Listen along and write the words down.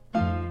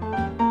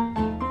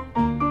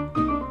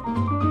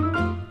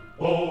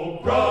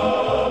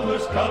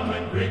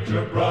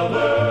your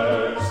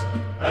brothers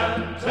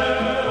and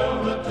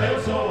tell the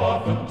tale so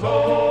often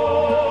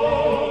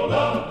told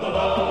of the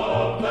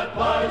love that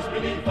lies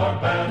beneath our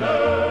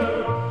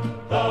banner,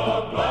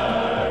 the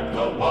black,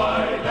 the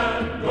white,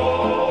 and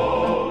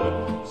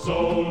gold.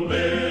 So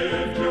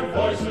lift your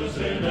voices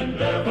in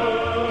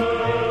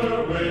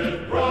endeavor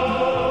with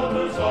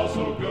brothers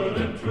also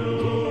good and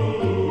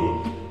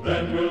true.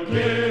 Then we'll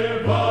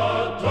give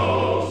a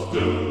toast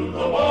to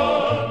the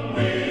one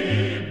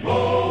we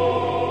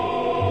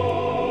boast,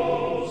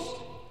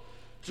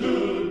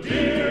 to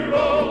dear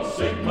old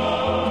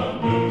Sigma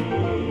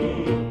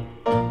Nu.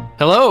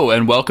 Hello,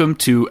 and welcome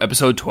to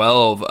episode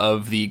 12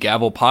 of the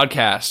Gavel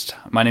Podcast.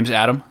 My name's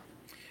Adam.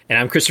 And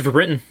I'm Christopher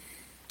Britton.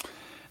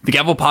 The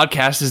Gavel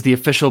Podcast is the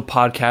official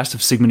podcast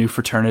of Sigma Nu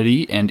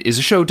Fraternity and is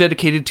a show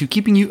dedicated to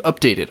keeping you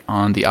updated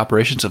on the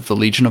operations of the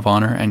Legion of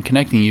Honor and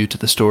connecting you to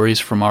the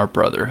stories from our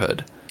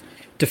brotherhood.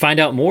 To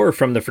find out more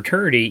from the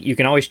fraternity, you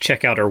can always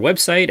check out our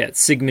website at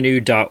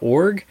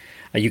sigmanu.org.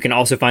 You can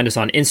also find us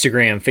on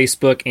Instagram,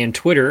 Facebook, and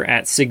Twitter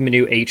at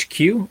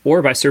SigmaNuHQ,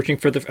 or by searching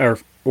for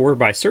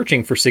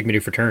Sigma Nu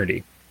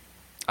Fraternity.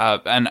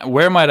 And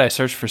where might I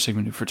search for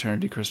Sigma Nu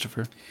Fraternity,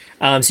 Christopher?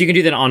 So you can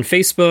do that on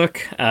Facebook.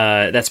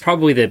 That's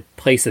probably the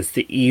place that's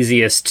the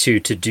easiest to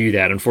do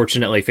that.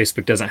 Unfortunately,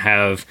 Facebook doesn't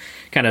have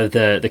kind of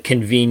the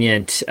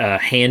convenient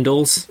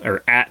handles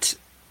or at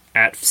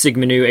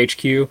Sigma Nu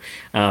HQ,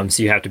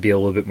 so you have to be a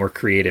little bit more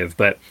creative.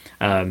 But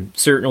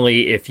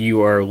certainly, if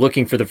you are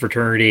looking for the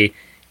fraternity,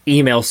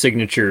 email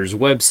signatures,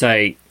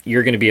 website,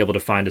 you're going to be able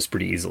to find us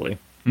pretty easily.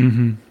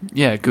 Mm-hmm.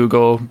 Yeah,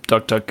 Google,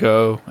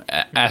 DuckDuckGo,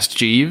 Ask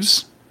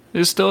Jeeves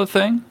is still a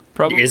thing,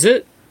 probably. Is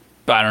it?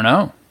 I don't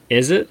know.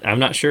 Is it? I'm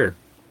not sure.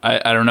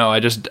 I don't know.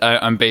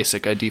 I'm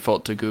basic. I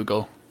default to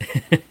Google.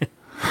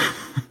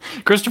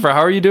 Christopher, how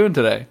are you doing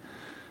today?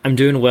 I'm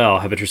doing well.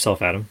 How about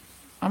yourself, Adam?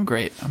 I'm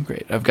great.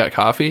 I've got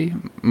coffee.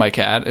 My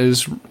cat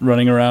is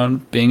running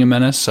around being a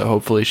menace, so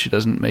hopefully she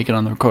doesn't make it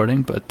on the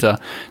recording. But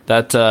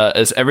that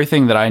is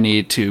everything that I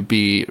need to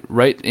be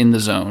right in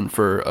the zone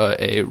for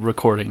a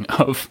recording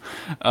of.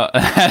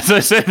 As I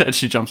say that,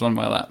 she jumps on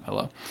my lap.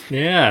 Hello.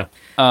 Yeah.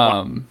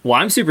 Well,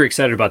 I'm super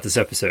excited about this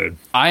episode.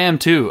 I am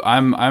too.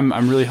 I'm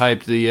really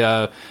hyped.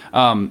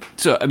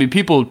 So I mean,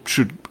 people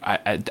should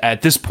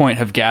at this point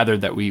have gathered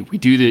that we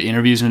do the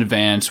interviews in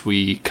advance.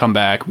 We come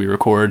back, we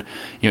record,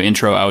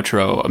 intro,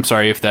 outro. I'm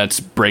sorry if that's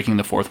breaking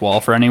the fourth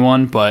wall for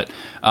anyone, but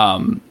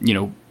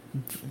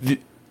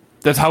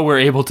that's how we're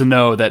able to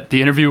know that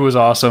the interview was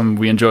awesome.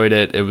 We enjoyed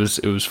it. It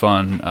was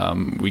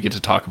fun. We get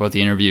to talk about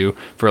the interview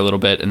for a little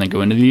bit and then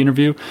go into the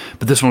interview.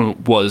 But this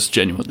one was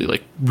genuinely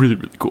really,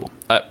 really cool.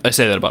 I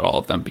say that about all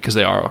of them because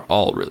they are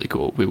all really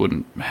cool. We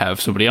wouldn't have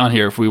somebody on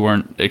here if we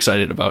weren't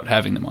excited about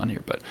having them on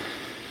here. But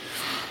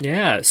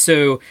yeah,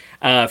 so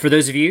for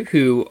those of you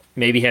who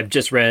maybe have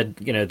just read,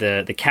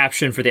 the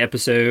caption for the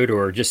episode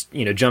or just,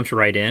 jumped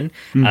right in.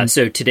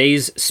 So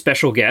today's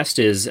special guest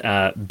is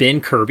Ben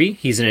Kirby.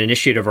 He's an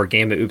initiate of our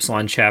Gamma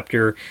Upsilon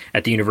chapter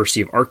at the University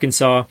of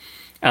Arkansas.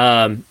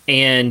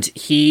 And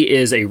he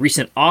is a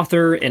recent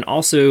author and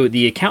also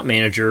the account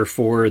manager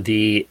for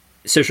the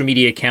social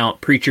media account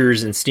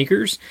Preachers and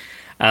Sneakers.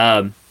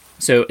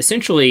 So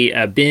essentially,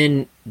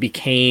 Ben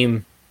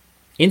became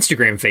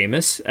Instagram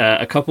famous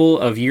a couple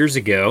of years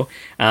ago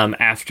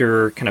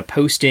after kind of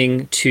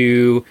posting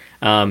to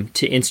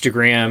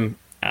Instagram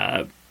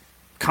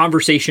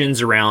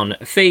conversations around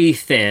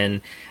faith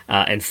and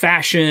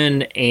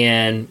fashion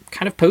and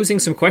kind of posing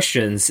some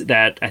questions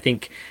that I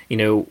think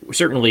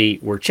certainly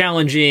were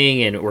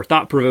challenging and were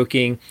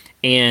thought-provoking,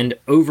 and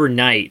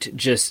overnight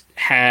just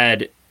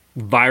had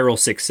viral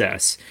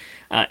success.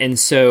 And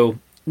so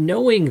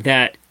knowing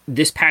that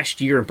this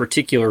past year in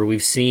particular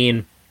we've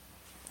seen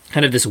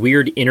kind of this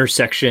weird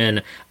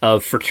intersection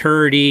of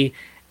fraternity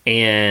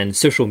and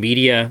social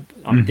media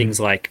on things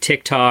like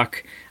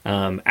TikTok.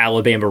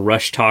 Alabama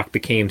Rush Talk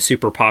became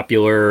super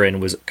popular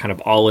and was kind of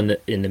all in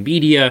the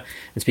media,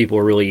 as people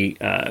were really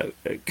kind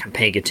of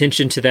paying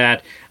attention to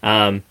that.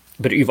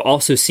 But you've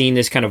also seen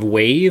this kind of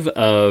wave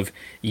of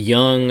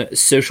young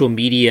social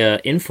media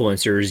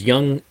influencers,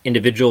 young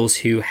individuals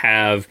who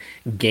have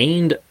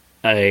gained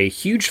a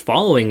huge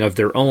following of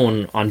their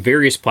own on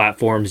various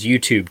platforms,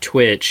 YouTube,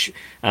 Twitch,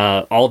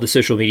 all the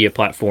social media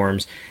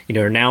platforms,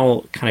 are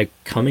now kind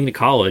of coming to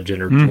college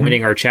and are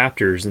joining our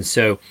chapters. And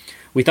so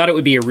we thought it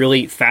would be a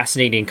really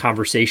fascinating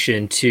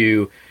conversation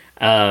to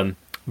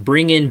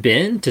bring in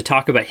Ben to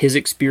talk about his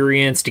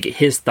experience, to get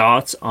his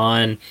thoughts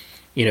on,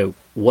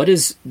 what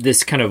is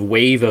this kind of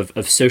wave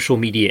of social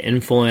media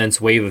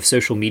influence, wave of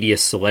social media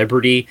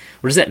celebrity?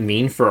 What does that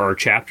mean for our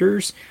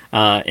chapters?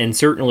 And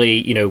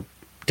certainly,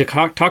 to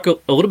talk a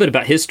little bit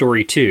about his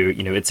story too.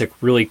 It's a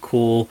really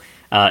cool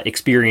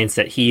experience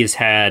that he has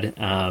had,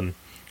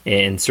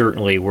 and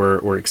certainly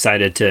we're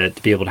excited to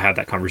be able to have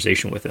that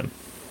conversation with him.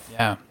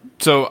 Yeah.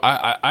 So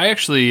I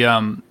actually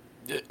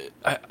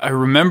I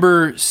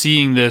remember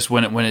seeing this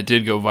when it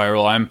did go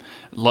viral.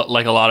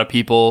 like a lot of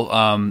people,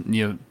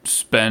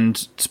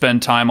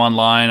 spend time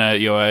online.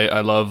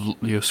 I love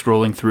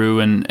scrolling through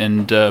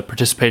and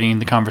participating in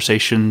the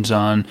conversations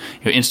on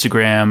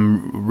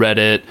Instagram,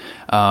 Reddit,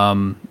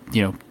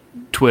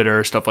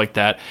 Twitter, stuff like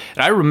that.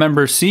 And I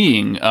remember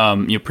seeing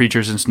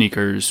Preachers and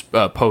Sneakers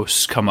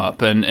posts come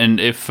up, and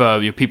if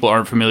people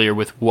aren't familiar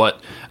with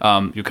what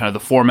kind of the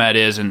format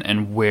is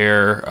and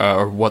where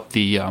or what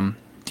the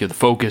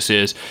focus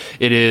is,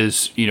 it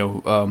is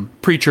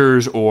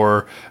preachers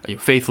or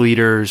faith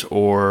leaders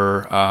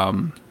or I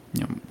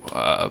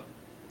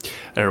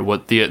don't know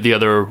what the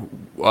other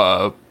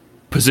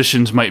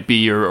positions might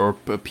be or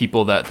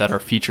people that are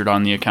featured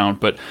on the account,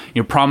 but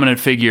prominent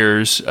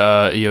figures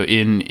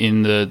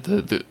in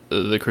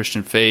the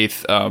Christian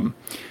faith,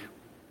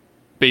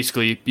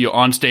 basically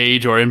on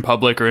stage or in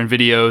public or in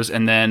videos,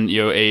 and then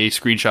a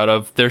screenshot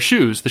of their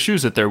shoes, the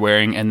shoes that they're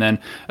wearing, and then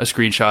a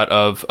screenshot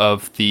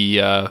of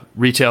the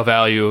retail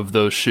value of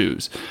those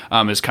shoes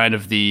is kind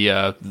of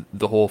the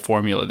whole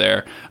formula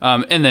there,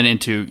 and then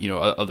into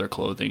other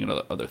clothing and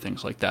other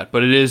things like that.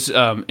 But it is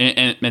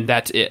and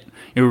that's it.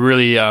 It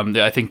really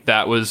I think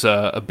that was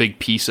a big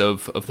piece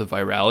of the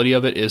virality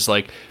of it, is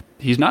like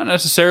he's not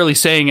necessarily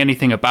saying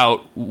anything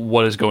about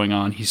what is going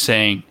on. He's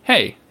saying,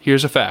 hey,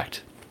 here's a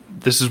fact.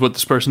 This is what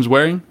this person's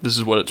wearing. This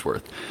is what it's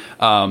worth.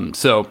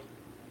 So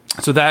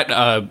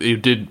that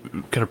it did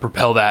kind of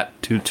propel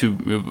that to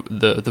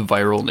the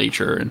viral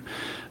nature, and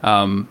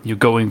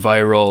going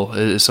viral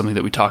is something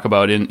that we talk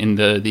about in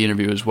the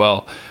interview as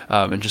well.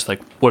 And just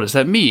like, what does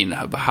that mean?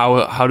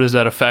 How does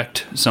that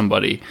affect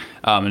somebody?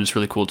 And it's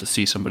really cool to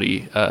see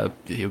somebody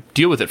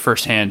deal with it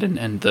firsthand,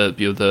 and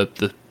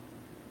the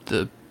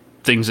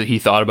things that he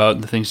thought about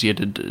and the things he had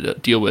to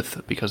deal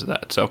with because of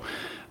that. So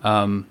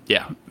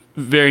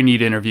very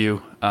neat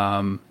interview.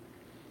 Yeah.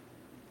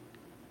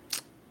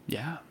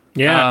 Yeah.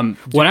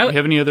 Do you have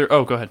any other?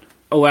 Oh, go ahead.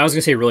 Oh, I was going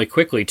to say really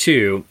quickly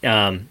too,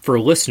 for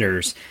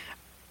listeners,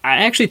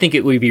 I actually think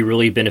it would be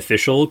really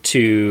beneficial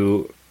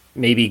to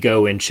maybe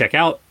go and check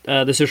out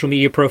the social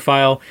media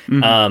profile.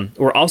 Mm-hmm.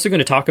 We're also going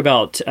to talk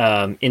about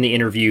in the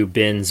interview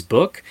Ben's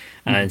book.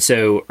 Mm-hmm. And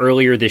so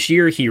earlier this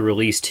year, he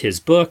released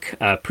his book,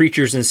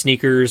 Preachers and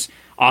Sneakers: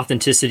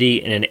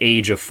 Authenticity in an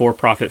Age of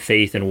For-Profit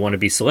Faith and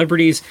Wannabe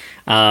Celebrities.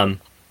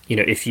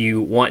 If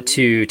you want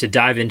to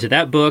dive into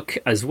that book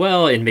as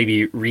well and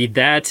maybe read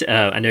that,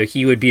 I know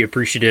he would be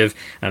appreciative.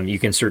 You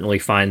can certainly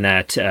find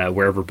that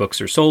wherever books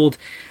are sold.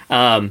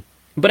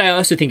 But I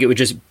also think it would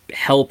just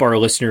help our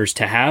listeners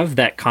to have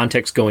that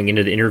context going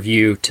into the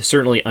interview, to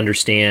certainly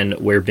understand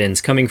where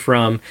Ben's coming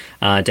from,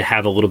 to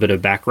have a little bit of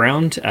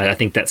background. I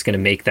think that's going to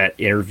make that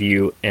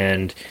interview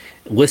and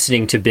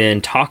listening to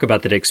Ben talk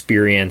about that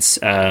experience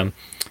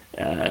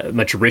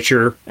much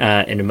richer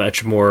and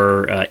much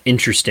more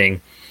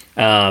interesting.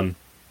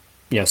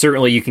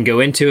 Certainly you can go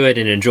into it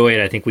and enjoy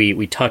it. I think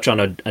we touch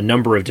on a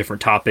number of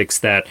different topics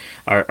that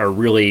are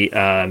really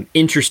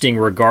interesting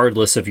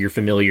regardless of your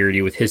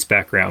familiarity with his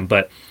background,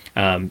 but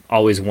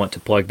always want to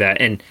plug that.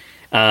 And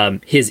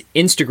his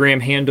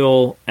Instagram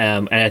handle,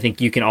 and I think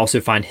you can also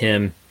find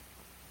him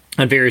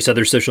on various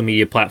other social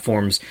media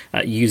platforms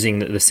using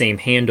the same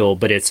handle,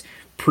 but it's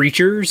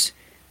Preachers,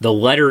 the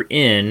letter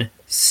N,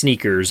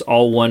 Sneakers,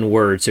 all one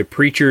word. So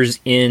Preachers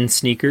in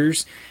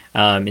Sneakers.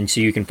 And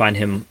so you can find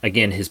him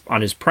again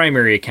on his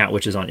primary account,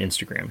 which is on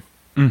Instagram.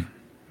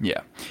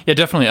 Yeah,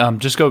 definitely.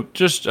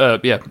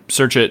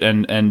 Search it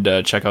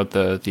and check out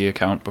the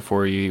account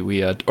before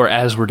we or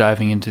as we're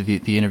diving into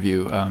the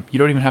interview. You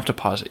don't even have to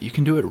pause it; you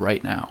can do it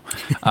right now,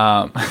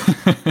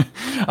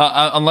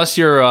 unless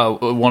you're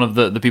one of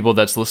the people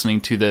that's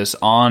listening to this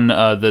on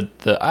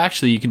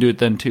Actually, you can do it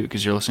then too,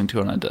 because you're listening to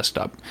it on a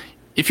desktop.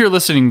 If you're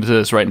listening to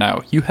this right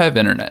now, you have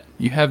internet,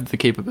 you have the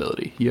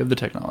capability, you have the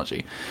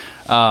technology.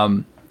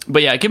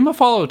 But yeah, give him a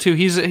follow too.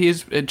 He's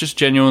just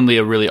genuinely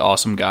a really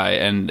awesome guy,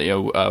 and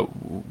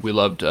we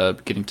loved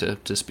getting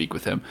to speak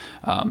with him.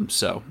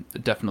 So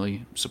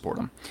definitely support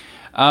him.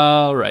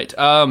 All right.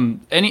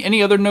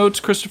 Any other notes,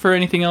 Christopher?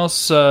 Anything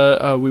else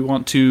we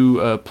want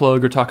to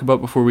plug or talk about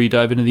before we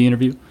dive into the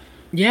interview?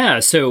 Yeah.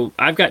 So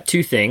I've got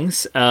two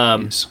things.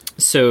 Yes.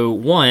 So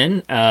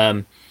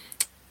one.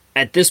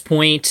 At this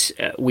point,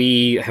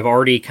 we have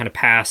already kind of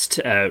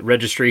passed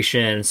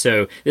registration,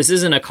 so this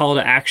isn't a call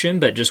to action,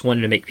 but just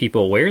wanted to make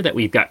people aware that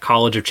we've got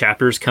College of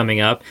Chapters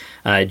coming up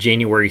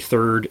January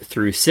 3rd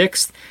through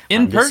 6th.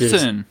 In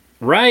person.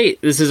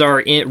 Right. This is our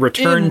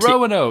return in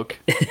Roanoke.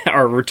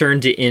 Our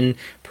return to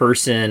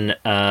in-person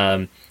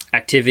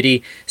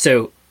activity.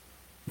 So,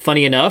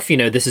 funny enough,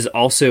 this is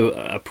also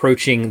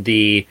approaching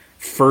the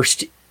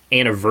first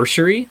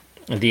anniversary.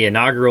 The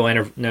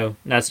inaugural, no,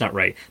 that's not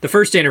right. The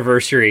first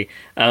anniversary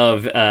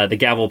of the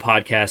Gavel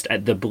podcast. I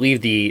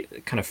believe the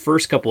kind of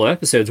first couple of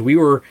episodes, we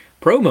were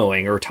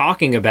promoting or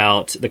talking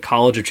about the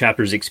College of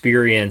Chapters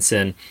experience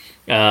and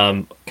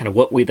kind of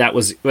what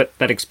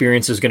that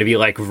experience is going to be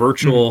like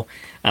virtual.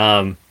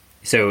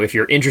 So if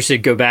you're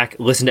interested, go back,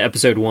 listen to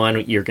episode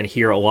 1. You're going to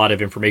hear a lot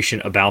of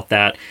information about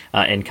that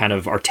and kind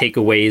of our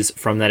takeaways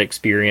from that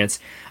experience.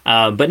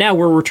 But now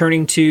we're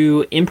returning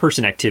to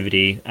in-person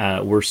activity.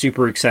 We're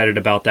super excited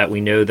about that.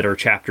 We know that our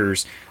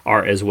chapters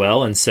are as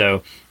well. And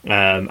so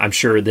I'm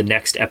sure the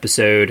next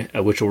episode,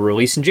 which will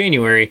release in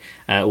January,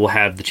 we'll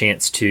have the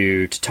chance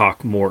to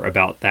talk more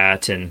about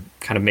that and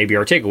kind of maybe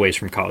our takeaways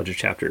from college of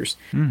chapters.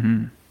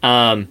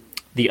 Mm-hmm.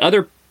 The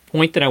other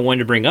point that I wanted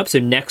to bring up, so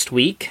next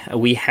week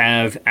we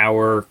have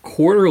our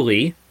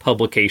quarterly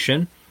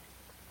publication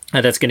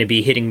that's going to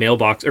be hitting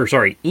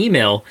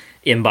email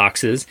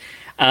inboxes.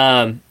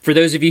 For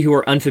those of you who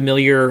are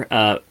unfamiliar,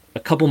 a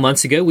couple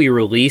months ago, we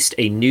released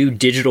a new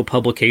digital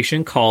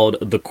publication called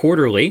The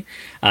Quarterly.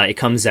 It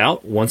comes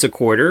out once a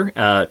quarter,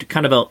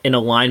 kind of in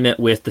alignment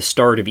with the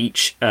start of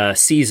each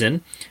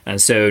season.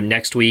 So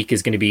next week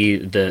is going to be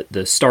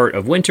the start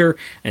of winter,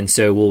 and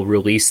so we'll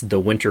release the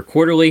Winter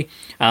Quarterly.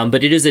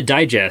 But it is a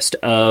digest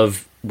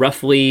of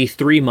roughly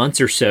 3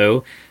 months or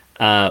so,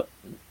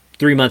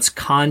 3 months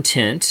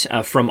content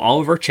from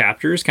all of our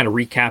chapters, kind of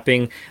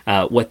recapping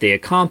what they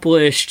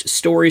accomplished,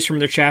 stories from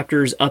their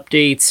chapters,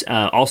 updates,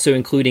 also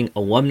including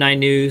alumni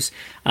news.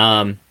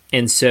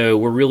 And so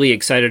we're really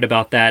excited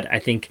about that. I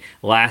think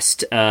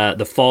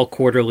the fall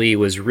quarterly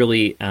was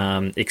really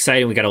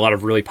exciting. We got a lot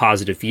of really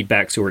positive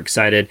feedback, so we're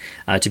excited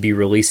to be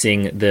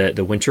releasing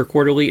the winter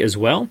quarterly as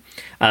well.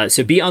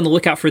 So be on the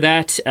lookout for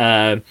that.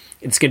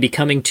 It's going to be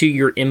coming to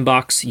your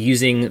inbox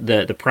using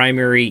the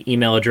primary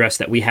email address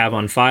that we have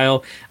on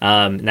file.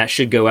 And that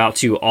should go out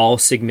to all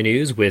Sigma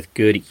News with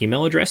good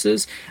email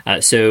addresses.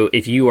 So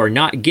if you are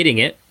not getting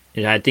it,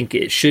 and I think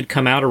it should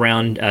come out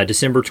around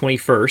December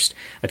 21st.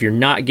 If you're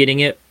not getting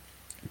it,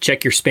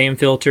 check your spam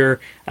filter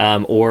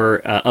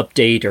or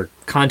update or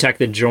contact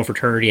the General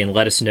Fraternity and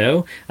let us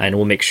know, and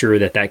we'll make sure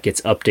that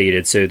gets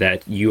updated so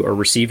that you are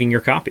receiving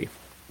your copy.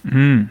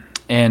 Mm-hmm.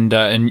 And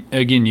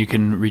again, you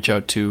can reach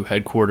out to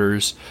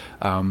headquarters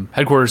at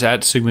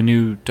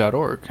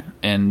sigmanew.org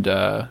and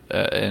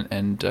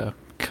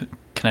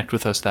connect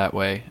with us that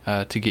way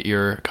to get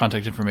your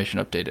contact information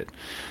updated.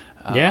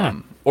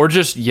 Or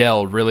just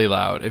yell really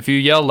loud. If you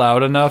yell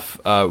loud enough,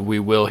 we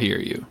will hear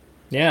you.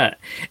 Yeah.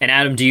 And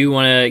Adam, do you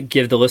want to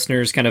give the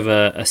listeners kind of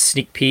a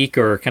sneak peek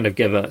or kind of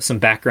give some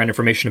background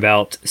information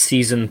about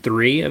season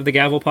 3 of the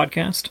Gavel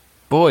podcast?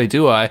 Boy,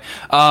 do I.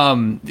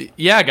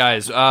 Yeah,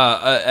 guys,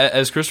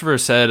 as Christopher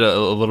said a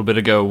little bit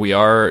ago, we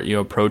are,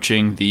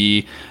 approaching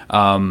the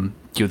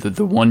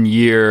 1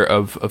 year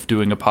of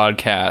doing a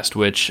podcast,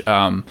 which,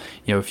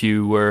 if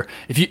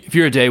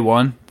you're a day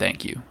one,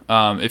 thank you.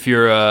 If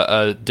you're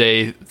a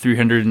day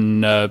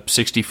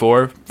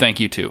 364, thank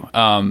you too.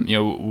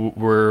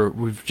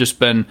 We've just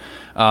been,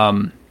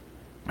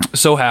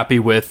 so happy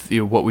with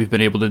what we've been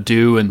able to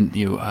do, and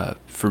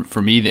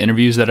for me, the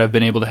interviews that I've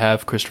been able to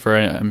have, Christopher,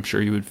 I'm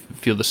sure you would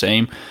feel the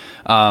same.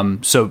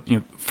 So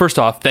first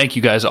off, thank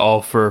you guys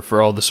all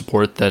for all the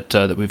support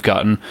that we've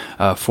gotten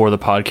for the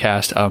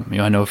podcast.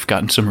 I know I've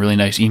gotten some really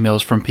nice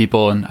emails from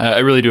people, and I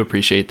really do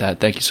appreciate that.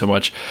 Thank you so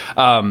much.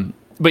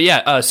 But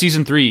yeah,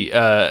 season 3,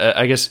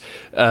 I guess.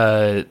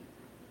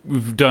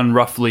 We've done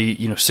roughly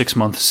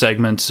 6-month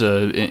segments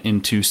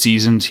into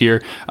seasons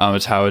here.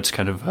 It's how it's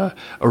kind of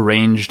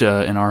arranged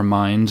in our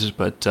minds,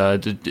 but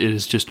it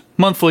is just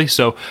monthly.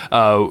 So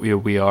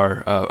we are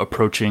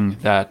approaching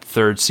that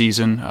 3rd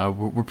season.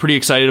 We're pretty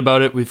excited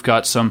about it. We've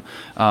got some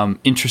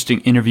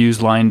interesting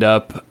interviews lined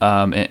up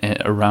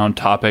around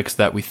topics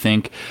that we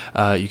think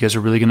you guys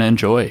are really going to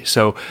enjoy.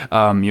 So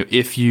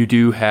if you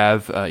do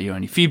have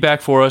any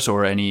feedback for us,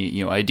 or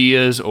any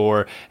ideas,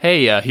 or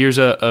hey, here's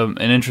an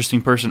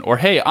interesting person, or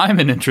hey,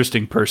 I'm an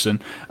interesting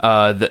person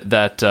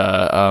that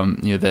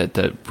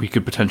we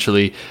could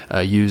potentially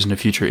use in a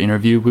future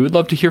interview, we would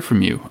love to hear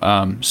from you.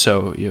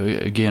 So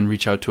again,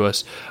 reach out to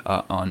us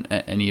on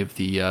any of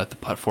the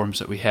platforms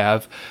that we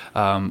have,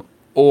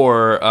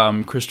 or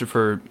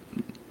Christopher,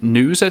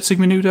 news at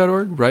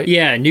sigmanew.org, right?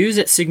 Yeah, news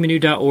at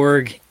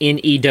sigmanew.org,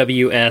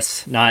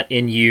 NEWS, not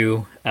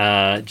NU.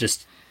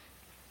 Just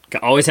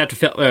always have to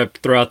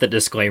throw out the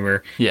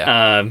disclaimer.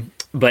 Yeah.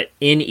 But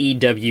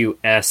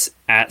NEWS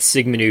at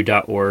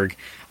sigmanew.org.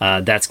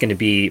 That's going to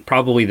be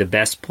probably the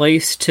best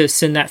place to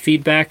send that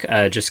feedback,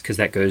 just because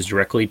that goes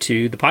directly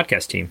to the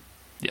podcast team.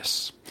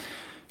 Yes.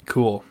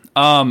 Cool.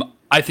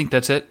 I think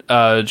that's it.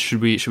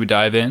 Should we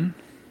dive in?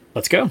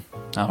 Let's go.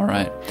 All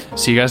right.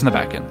 See you guys in the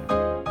back end.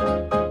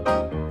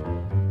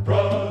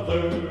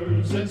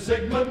 Brothers in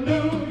Sigma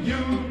Nu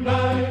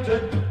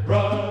united,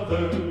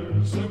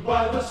 brothers who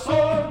by the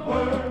sword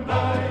were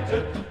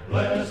knighted,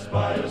 blessed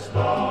by a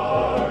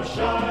star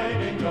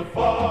shining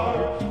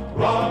afar,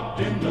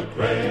 rocked in the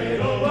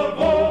cradle of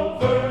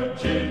old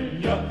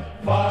Virginia,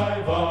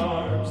 5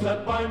 arms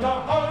that bind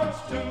our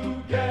hearts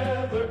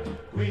together.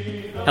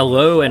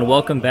 Hello and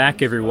welcome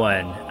back,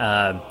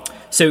 everyone.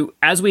 So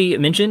as we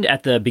mentioned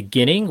at the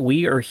beginning,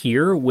 we are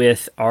here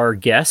with our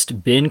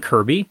guest, Ben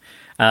Kirby.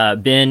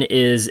 Ben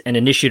is an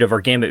initiate of our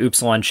Gamma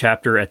Upsilon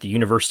chapter at the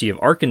University of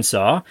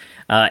Arkansas,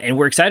 and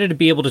we're excited to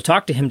be able to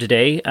talk to him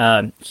today.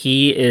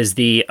 He is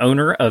the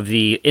owner of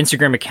the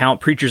Instagram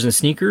account Preachers and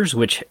Sneakers,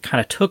 which kind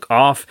of took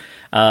off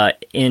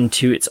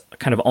into its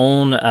kind of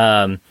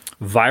own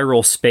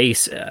viral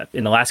space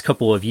in the last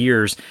couple of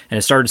years, and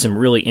has started some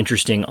really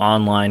interesting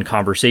online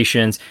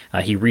conversations.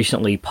 He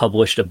recently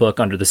published a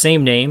book under the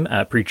same name,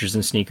 Preachers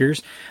and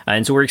Sneakers,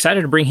 and so we're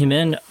excited to bring him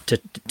in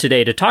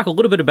today to talk a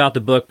little bit about the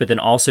book, but then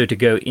also to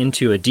go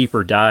into a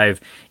deeper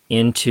dive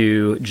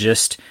into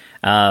just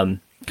kind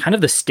of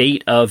the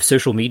state of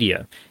social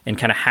media and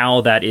kind of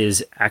how that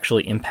is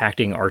actually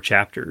impacting our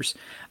chapters.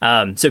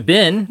 So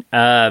Ben,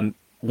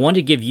 want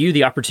to give you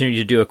the opportunity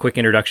to do a quick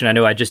introduction. I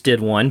know I just did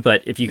one,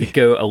 but if you could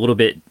go a little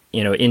bit,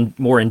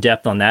 more in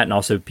depth on that, and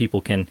also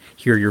people can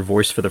hear your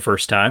voice for the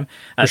first time.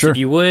 Sure. So if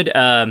you would,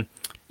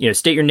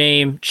 state your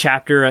name,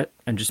 chapter.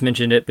 I just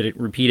mentioned it, but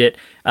repeat it.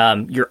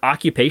 Your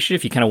occupation,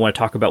 if you kind of want to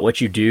talk about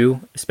what you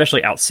do,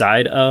 especially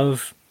outside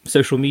of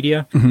social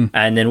media,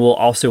 and then we'll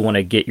also want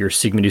to get your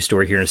Sigma Nu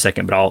story here in a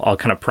second. But I'll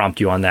kind of prompt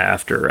you on that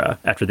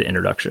after the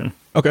introduction.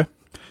 Okay.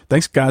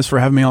 Thanks, guys, for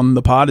having me on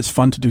the pod. It's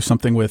fun to do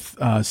something with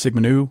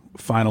Sigma Nu,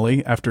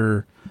 finally,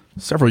 after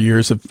several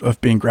years of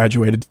being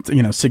graduated.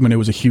 Sigma Nu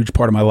was a huge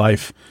part of my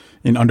life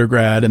in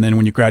undergrad, and then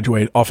when you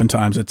graduate,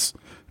 oftentimes it's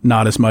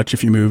not as much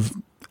if you move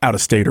out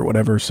of state or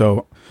whatever.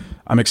 So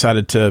I'm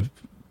excited to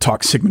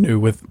talk Sigma Nu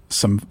with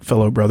some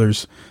fellow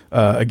brothers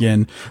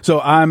again. So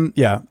I'm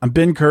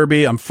Ben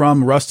Kirby. I'm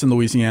from Ruston,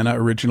 Louisiana,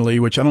 originally,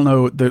 which I don't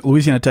know. The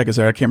Louisiana Tech is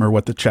there. I can't remember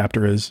what the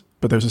chapter is,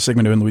 but there's a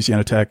Sigma Nu in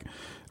Louisiana Tech.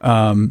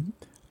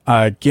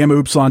 Gamma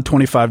Upsilon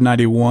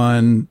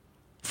 2591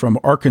 from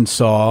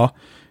Arkansas,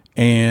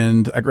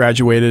 and I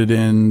graduated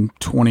in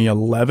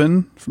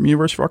 2011 from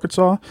University of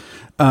Arkansas.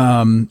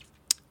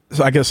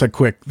 So I guess the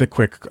quick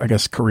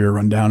career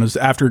rundown is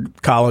after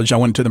college, I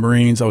went to the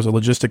Marines. I was a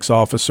logistics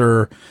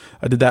officer.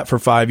 I did that for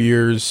 5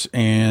 years.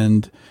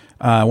 And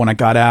when I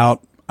got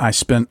out, I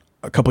spent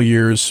a couple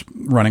years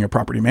running a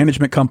property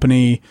management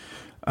company,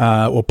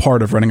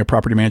 part of running a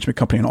property management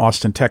company in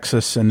Austin,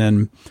 Texas, and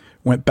then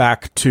went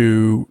back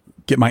to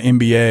get my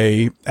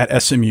MBA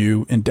at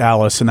SMU in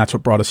Dallas. And that's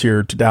what brought us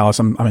here to Dallas.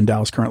 I'm in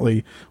Dallas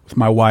currently with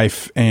my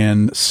wife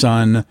and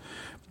son,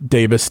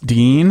 Davis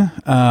Dean.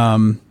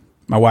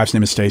 My wife's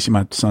name is Stacy.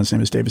 My son's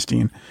name is Davis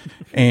Dean.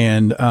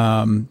 And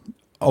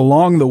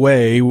along the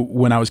way,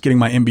 when I was getting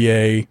my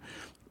MBA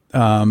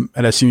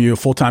at SMU, a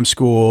full-time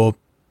school,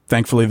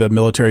 thankfully the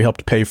military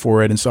helped pay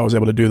for it, and so I was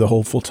able to do the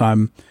whole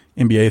full-time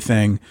MBA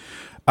thing.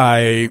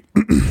 I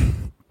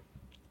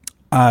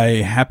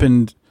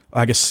happened,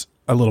 I guess,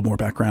 a little more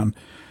background.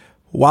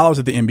 While I was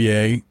at the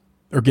MBA,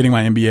 or getting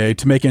my MBA,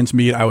 to make ends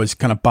meet, I was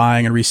kind of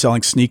buying and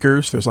reselling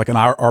sneakers. There's like an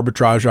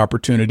arbitrage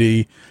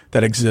opportunity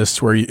that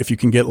exists where if you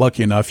can get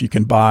lucky enough, you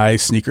can buy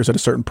sneakers at a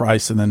certain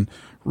price and then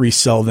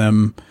resell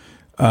them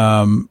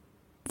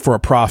for a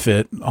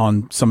profit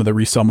on some of the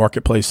resale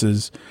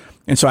marketplaces.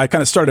 And so I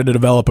kind of started to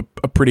develop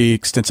a pretty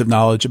extensive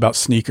knowledge about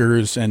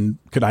sneakers and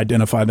could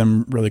identify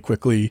them really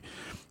quickly.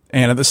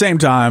 And at the same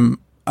time,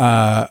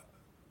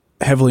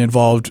 heavily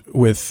involved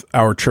with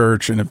our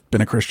church and have been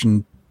a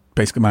Christian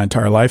basically my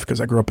entire life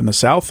because I grew up in the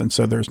South, and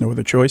so there's no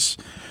other choice.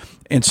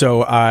 And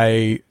so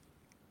halfway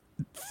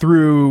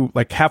through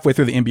the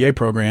MBA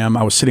program,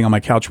 I was sitting on my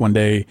couch one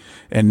day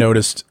and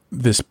noticed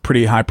this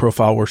pretty high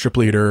profile worship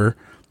leader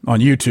on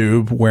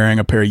YouTube wearing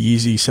a pair of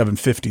Yeezy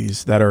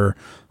 750s that are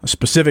a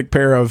specific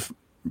pair of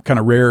kind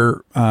of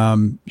rare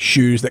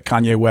shoes that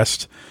Kanye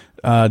West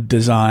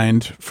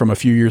designed from a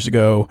few years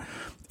ago.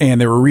 And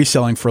they were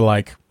reselling for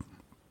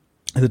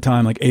at the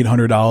time,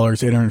 $800,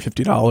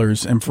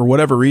 $850. And for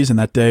whatever reason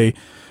that day,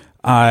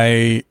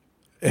 I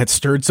had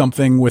stirred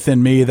something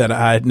within me that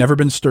I had never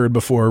been stirred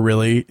before,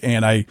 really.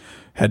 And I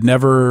had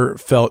never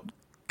felt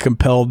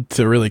compelled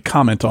to really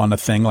comment on a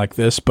thing like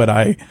this. But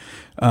I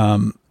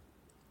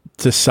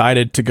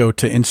decided to go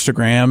to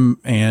Instagram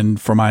and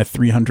for my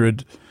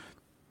 300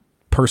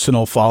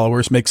 personal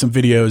followers, make some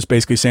videos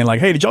basically saying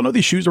hey, did y'all know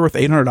these shoes are worth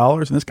 $800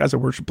 and this guy's a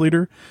worship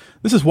leader?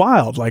 This is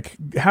wild.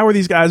 How are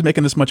these guys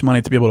making this much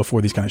money to be able to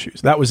afford these kind of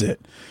shoes? That was it.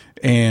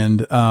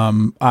 And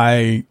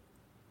I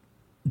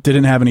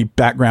didn't have any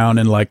background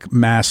in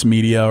mass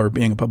media or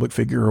being a public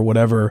figure or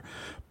whatever,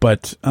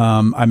 but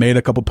I made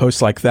a couple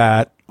posts like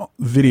that,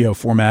 video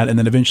format, and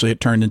then eventually it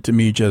turned into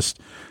me just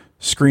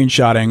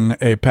screenshotting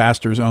a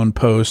pastor's own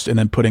post and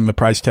then putting the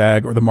price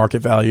tag or the market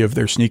value of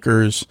their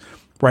sneakers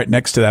right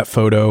next to that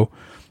photo.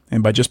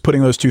 And by just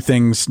putting those two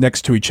things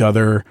next to each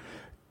other,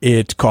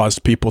 it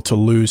caused people to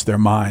lose their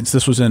minds.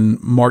 This was in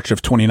March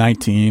of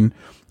 2019.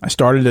 I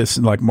started this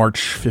in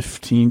March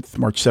 17th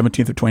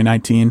of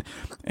 2019.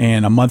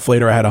 And a month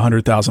later, I had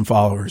 100,000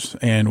 followers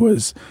and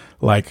was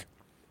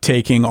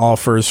taking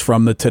offers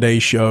from the Today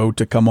Show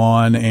to come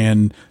on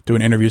and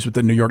doing interviews with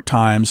the New York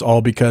Times,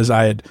 all because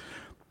I had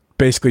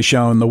basically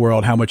shown the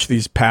world how much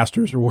these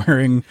pastors were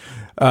wearing,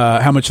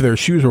 how much their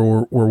shoes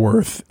were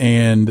worth.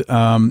 And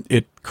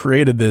it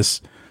created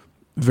this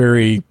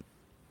very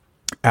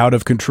out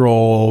of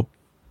control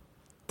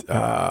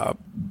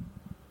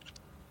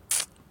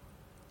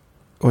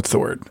what's the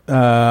word?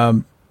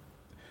 The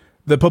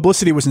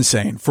publicity was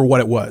insane for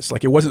what it was.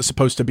 Like, it wasn't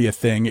supposed to be a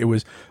thing. It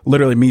was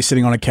literally me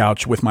sitting on a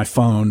couch with my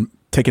phone,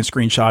 taking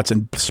screenshots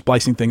and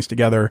splicing things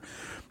together.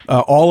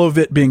 All of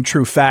it being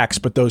true facts,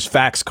 but those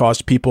facts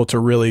caused people to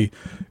really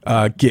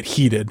get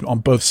heated on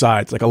both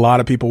sides. Like, a lot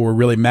of people were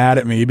really mad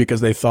at me because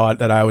they thought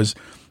that I was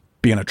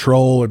being a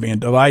troll or being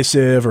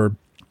divisive or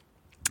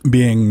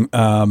being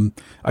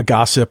a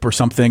gossip or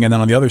something. And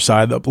then on the other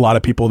side, a lot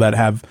of people that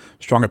have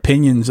strong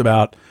opinions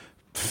about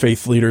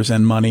faith leaders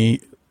and money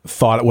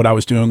thought what I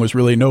was doing was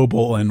really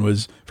noble and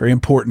was very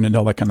important and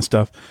all that kind of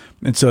stuff.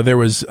 And so there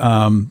was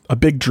a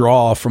big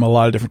draw from a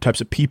lot of different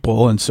types of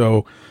people. And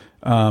so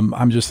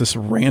I'm just this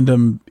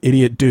random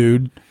idiot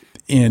dude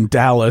in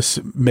Dallas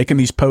making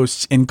these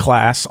posts in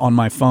class on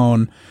my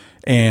phone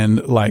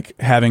and like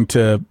having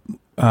to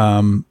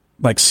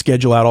like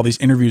schedule out all these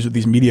interviews with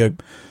these media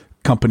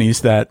companies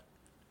that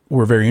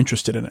were very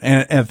interested in it.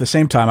 And at the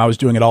same time, I was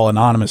doing it all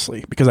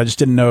anonymously because I just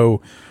didn't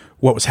know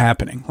what was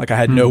happening. Like, I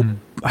had no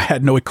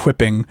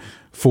equipping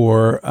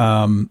for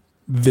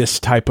this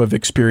type of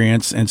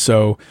experience. And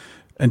so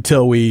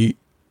until we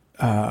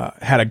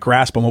had a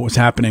grasp on what was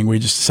happening, we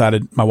just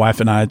decided, my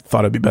wife and I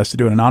thought it'd be best to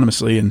do it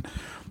anonymously, and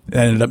it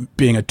ended up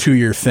being a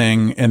 2-year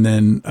thing. And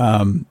then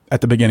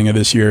at the beginning of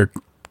this year,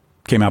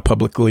 came out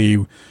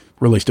publicly,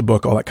 released a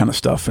book, all that kind of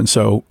stuff. And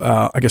so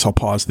I guess I'll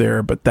pause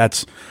there, but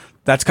that's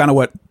kind of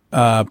what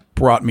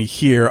brought me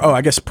here. Oh,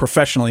 I guess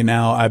professionally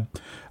now,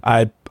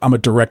 I'm a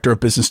director of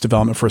business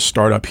development for a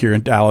startup here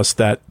in Dallas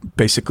that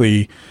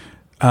basically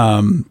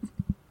puts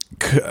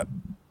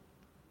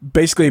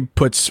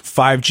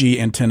 5G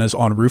antennas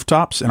on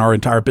rooftops, and our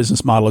entire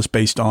business model is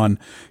based on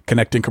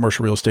connecting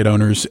commercial real estate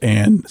owners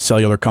and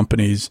cellular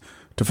companies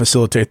to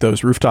facilitate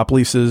those rooftop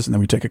leases, and then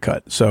we take a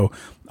cut. So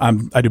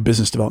I do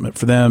business development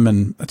for them,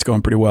 and that's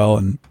going pretty well.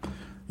 And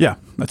yeah,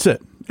 that's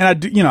it.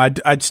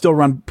 And I'd still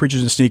run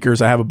Preachers and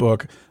Sneakers. I have a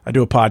book. I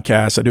do a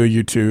podcast. I do a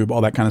YouTube,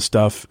 all that kind of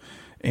stuff.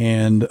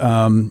 And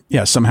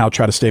somehow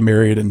try to stay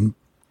married and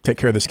take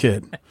care of this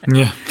kid.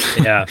 Yeah.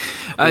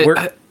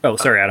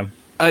 Sorry, Adam.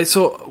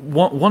 So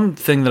one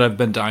thing that I've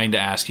been dying to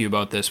ask you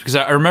about this, because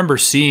I remember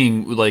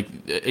seeing, like,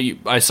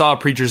 I saw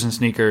Preachers and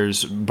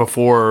Sneakers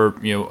before,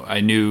 I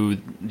knew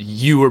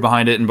you were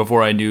behind it, and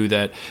before I knew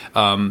that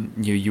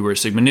you were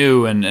Sigma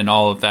Nu and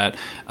all of that.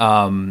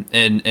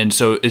 And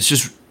so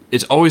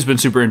it's always been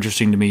super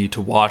interesting to me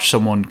to watch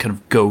someone kind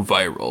of go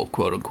viral,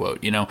 quote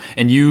unquote,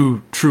 and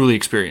you truly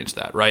experienced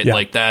that, right? Yeah.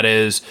 Like that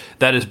is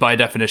by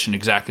definition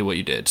exactly what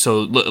you did.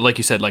 So like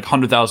you said, like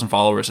 100,000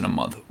 followers in a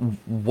month.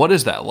 What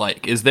is that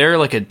like? Is there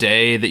like a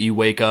day that you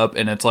wake up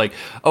and it's like,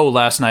 oh,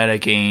 last night I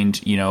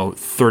gained,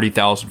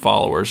 30,000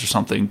 followers or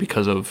something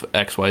because of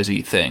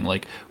XYZ thing?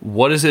 Like,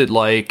 what is it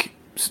like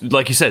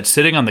you said,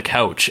 sitting on the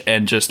couch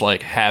and just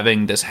like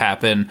having this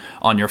happen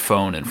on your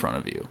phone in front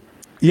of you?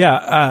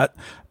 Yeah.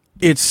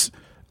 It's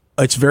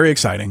very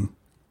exciting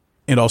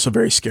and also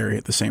very scary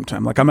at the same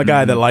time. Like, I'm a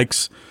guy that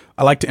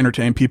I like to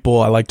entertain people.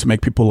 I like to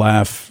make people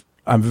laugh.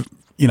 I'm,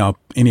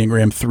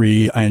 Enneagram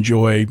 3. I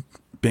enjoy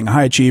being a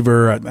high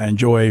achiever. I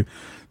enjoy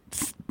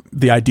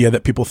the idea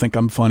that people think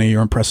I'm funny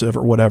or impressive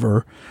or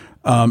whatever.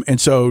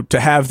 And so to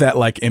have that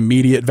like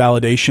immediate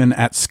validation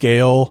at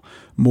scale,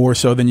 more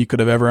so than you could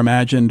have ever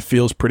imagined,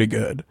 feels pretty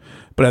good.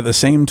 But at the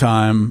same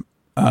time,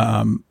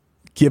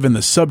 given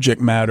the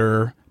subject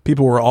matter,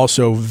 people were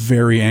also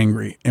very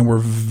angry and were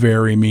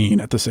very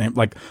mean at the same,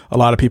 like a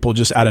lot of people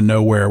just out of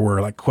nowhere were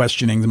like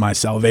questioning my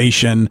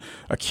salvation,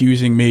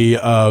 accusing me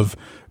of,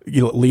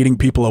 leading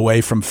people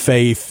away from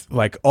faith,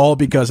 like all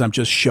because I'm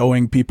just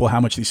showing people how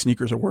much these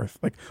sneakers are worth,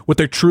 like what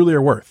they truly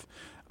are worth.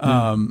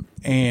 But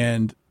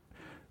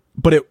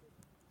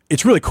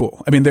it's really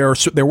cool. I mean, there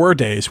were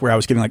days where I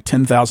was getting like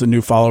 10,000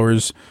 new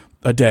followers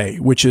a day,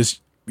 which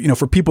is,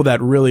 for people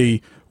that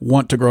really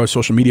want to grow a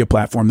social media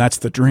platform, that's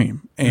the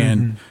dream.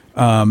 And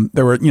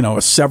there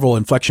were, several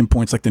inflection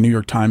points, like the New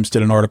York Times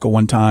did an article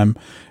one time,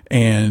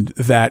 and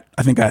that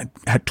I think I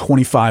had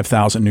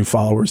 25,000 new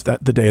followers the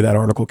day that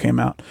article came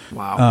out.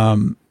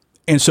 Wow.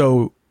 And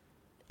so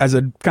as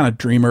a kind of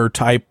dreamer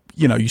type,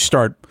 you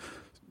start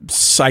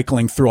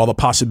cycling through all the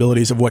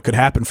possibilities of what could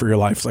happen for your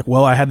life. It's like,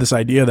 well, I had this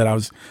idea that I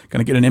was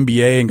going to get an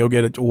MBA and go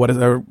get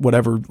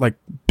whatever like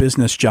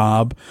business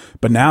job,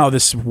 but now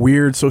this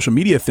weird social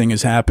media thing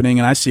is happening,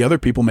 and I see other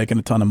people making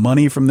a ton of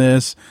money from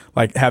this,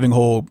 like having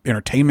whole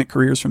entertainment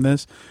careers from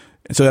this.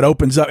 And so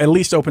that at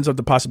least opens up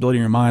the possibility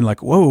in your mind,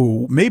 like,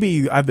 whoa,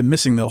 maybe I've been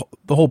missing the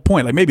whole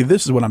point. Like, maybe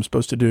this is what I'm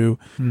supposed to do.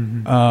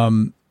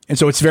 And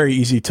so it's very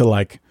easy to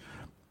like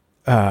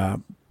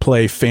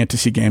play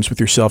fantasy games with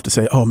yourself to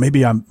say, oh,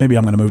 maybe I'm going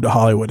to move to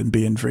Hollywood and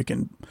be in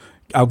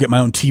I'll get my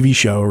own TV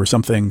show or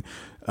something.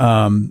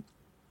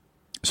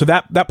 So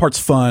that part's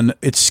fun.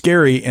 It's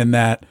scary in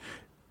that,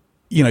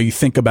 you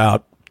think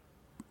about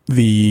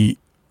the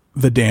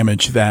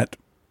damage that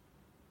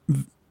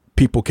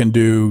people can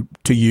do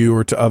to you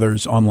or to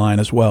others online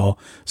as well.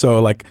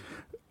 So like,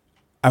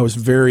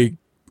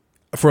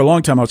 for a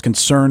long time, I was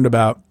concerned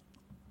about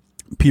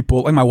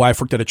people, like my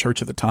wife worked at a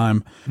church at the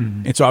time.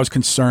 And so I was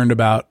concerned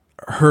about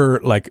her,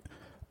 like,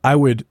 I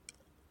would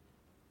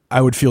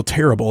feel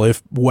terrible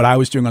if what I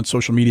was doing on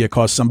social media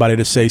caused somebody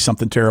to say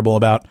something terrible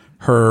about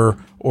her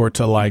or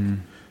to like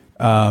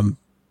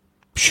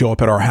show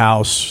up at our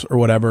house or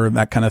whatever,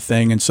 that kind of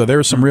thing. And so there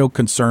are some real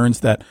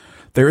concerns that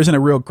there isn't a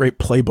real great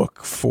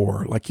playbook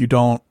for. Like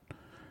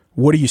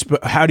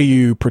how do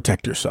you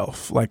protect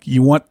yourself? Like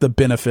you want the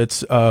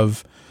benefits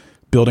of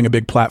building a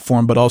big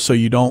platform, but also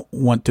you don't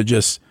want to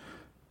just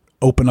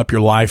open up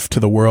your life to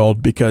the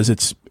world because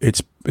it's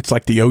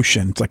like the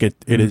ocean. It's like it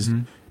is,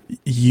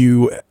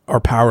 you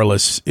are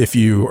powerless if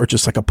you are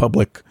just like a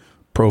public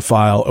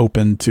profile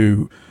open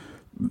to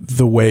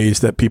the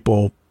ways that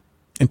people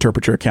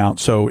interpret your account.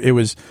 So it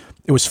was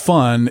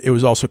fun. It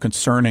was also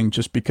concerning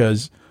just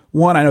because,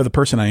 one, I know the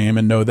person I am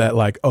and know that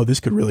like, oh, this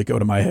could really go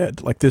to my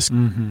head. Like this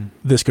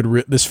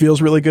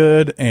feels really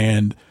good.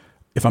 And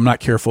if I'm not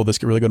careful, this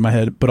could really go to my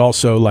head, but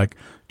also like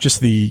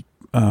just the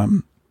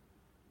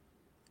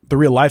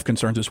real life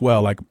concerns as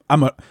well. Like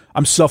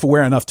I'm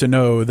self-aware enough to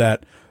know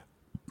that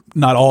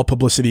not all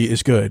publicity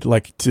is good.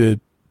 Like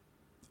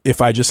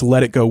if I just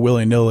let it go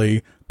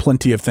willy-nilly,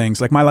 plenty of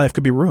things, like my life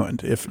could be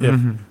ruined if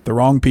the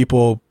wrong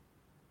people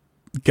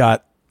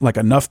got like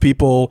enough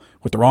people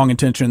with the wrong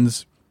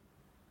intentions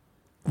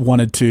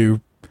wanted to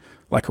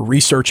like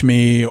research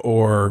me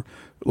or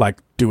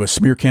like do a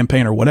smear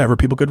campaign or whatever,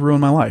 people could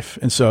ruin my life.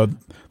 And so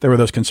there were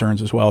those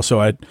concerns as well.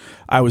 So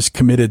I was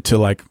committed to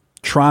like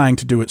trying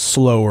to do it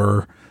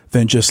slower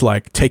than just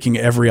like taking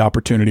every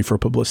opportunity for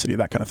publicity,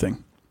 that kind of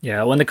thing.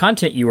 Yeah. When the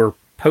content you were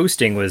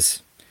posting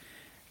was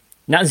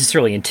not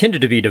necessarily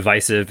intended to be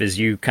divisive, as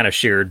you kind of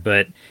shared,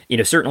 but,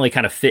 certainly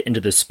kind of fit into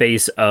the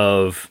space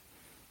of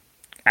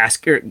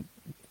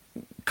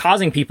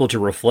causing people to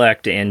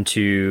reflect and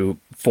to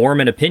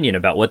form an opinion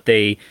about what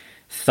they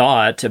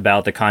thought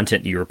about the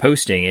content you were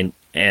posting.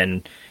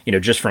 And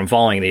just from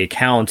following the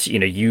account,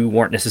 you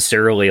weren't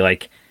necessarily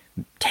like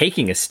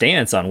taking a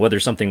stance on whether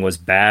something was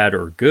bad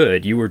or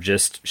good. You were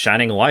just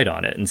shining a light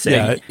on it and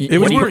saying,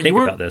 what do you think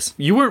about this?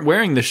 You weren't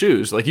wearing the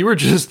shoes. Like you were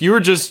just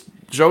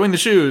showing the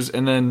shoes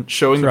and then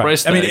showing the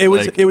price tag. I mean,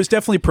 it was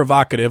definitely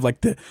provocative.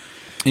 Like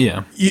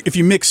if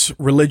you mix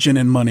religion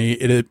and money,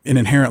 it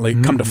inherently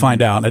come to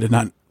find out. I did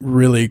not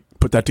really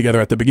put that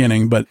together at the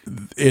beginning, but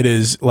it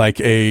is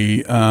like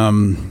a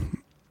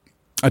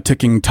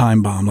ticking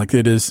time bomb. Like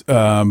it is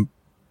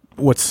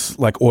what's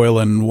like oil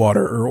and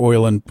water or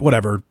oil and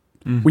whatever.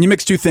 When you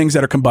mix two things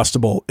that are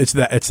combustible, it's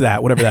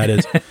that whatever that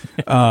is.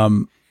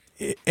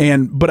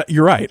 But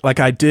you're right. Like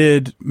I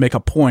did make a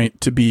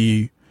point to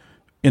be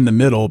in the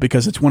middle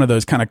because it's one of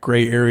those kind of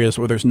gray areas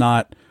where there's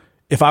not.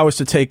 If I was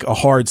to take a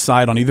hard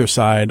side on either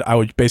side, I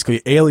would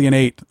basically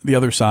alienate the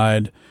other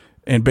side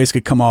and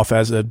basically come off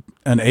as an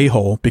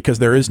a-hole because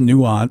there is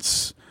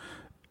nuance,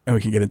 and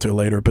we can get into it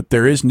later, but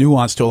there is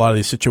nuance to a lot of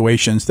these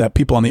situations that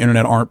people on the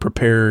internet aren't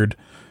prepared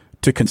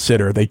to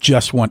consider. They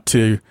just want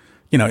to,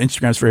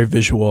 Instagram's very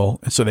visual,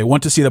 and so they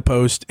want to see the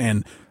post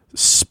and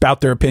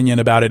spout their opinion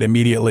about it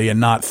immediately and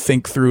not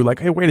think through like,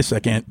 hey, wait a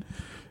second,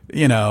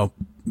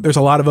 there's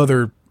a lot of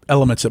other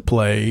elements at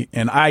play,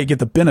 and I get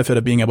the benefit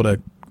of being able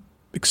to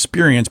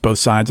experience both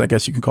sides. I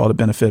guess you can call it a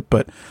benefit,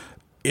 but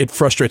it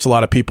frustrates a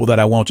lot of people that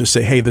I won't just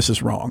say, hey, this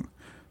is wrong,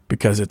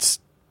 because it's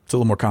a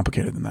little more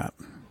complicated than that.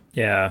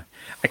 Yeah.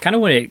 I kind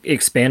of want to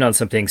expand on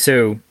something.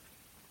 So,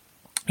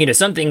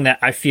 something that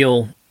I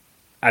feel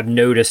I've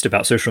noticed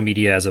about social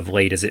media as of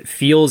late is it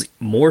feels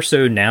more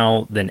so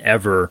now than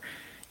ever.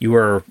 You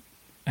are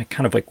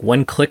kind of like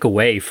one click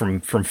away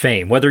from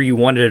fame, whether you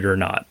wanted it or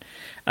not.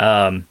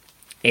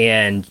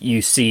 And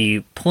you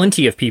see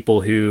plenty of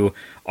people who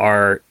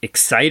are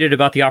excited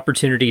about the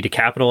opportunity to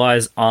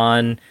capitalize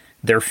on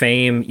their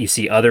fame. You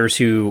see others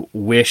who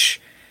wish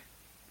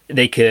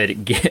they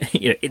could get,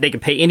 they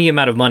could pay any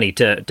amount of money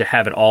to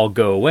have it all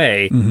go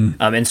away.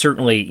 And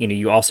certainly,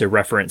 you also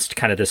referenced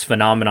kind of this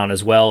phenomenon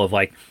as well of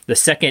like the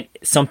second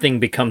something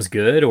becomes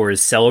good or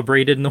is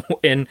celebrated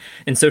in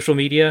social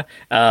media,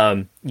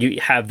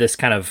 you have this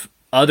kind of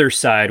other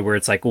side where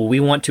it's like, well, we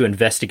want to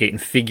investigate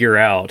and figure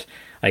out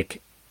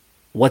like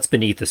what's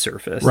beneath the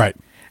surface. Right.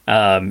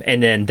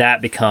 And then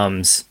that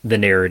becomes the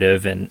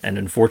narrative. And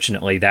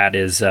unfortunately that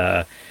is,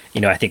 I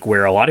think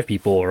where a lot of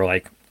people are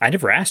like, I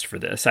never asked for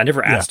this. I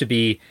never asked to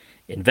be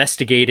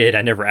investigated.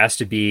 I never asked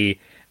to be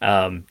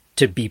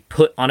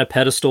put on a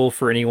pedestal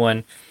for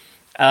anyone.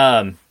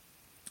 So,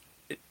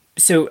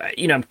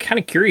 I'm kind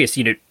of curious,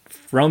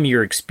 from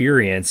your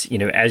experience,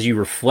 as you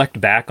reflect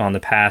back on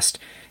the past,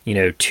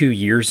 2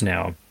 years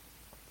now,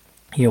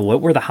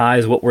 what were the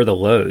highs? What were the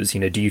lows?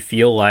 Do you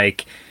feel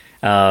like,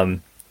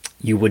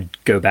 you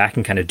would go back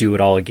and kind of do it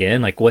all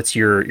again? Like, what's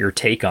your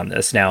take on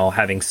this now,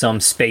 having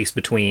some space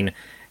between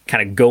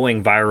kind of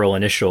going viral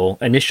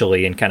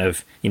initially and kind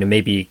of,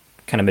 maybe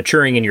kind of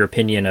maturing in your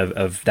opinion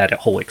of that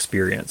whole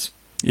experience?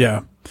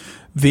 Yeah.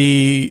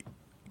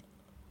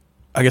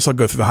 I guess I'll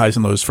go through the highs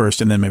and lows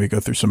first, and then maybe go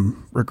through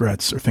some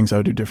regrets or things I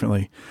would do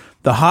differently.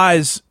 The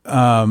highs,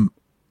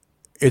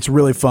 it's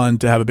really fun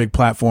to have a big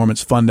platform.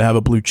 It's fun to have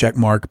a blue check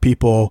mark.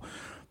 People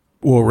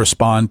will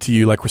respond to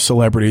you, like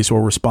celebrities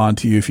will respond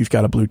to you if you've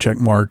got a blue check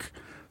mark.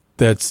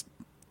 That's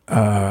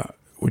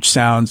which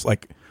sounds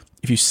like,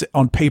 if you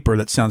on paper,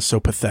 that sounds so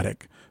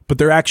pathetic, but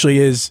there actually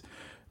is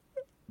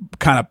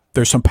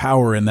there's some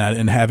power in that,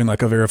 in having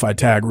like a verified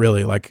tag.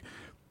 Really, like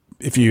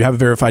if you have a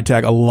verified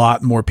tag, a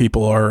lot more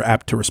people are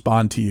apt to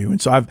respond to you.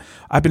 And so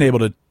I've been able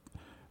to,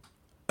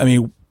 I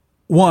mean,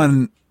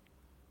 one,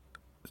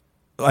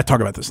 I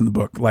talk about this in the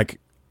book, like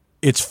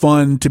it's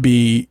fun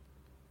to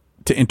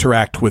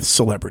interact with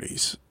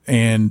celebrities,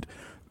 and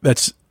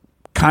that's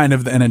kind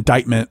of an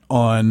indictment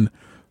on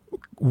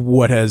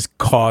what has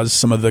caused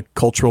some of the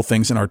cultural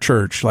things in our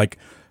church. Like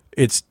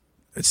it's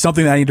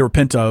something that I need to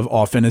repent of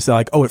often, is that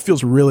like, oh, it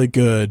feels really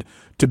good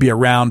to be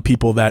around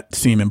people that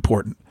seem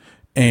important.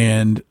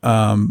 And,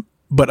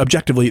 but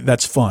objectively,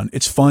 that's fun.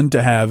 It's fun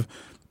to have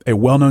a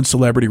well-known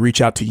celebrity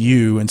reach out to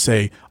you and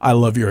say, I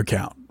love your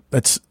account.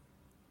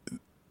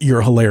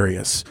 You're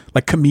hilarious.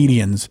 Like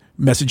comedians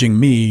messaging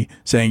me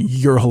saying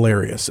you're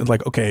hilarious. It's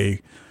like,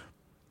 okay,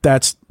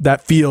 that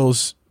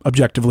feels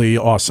objectively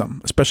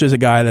awesome, especially as a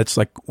guy that's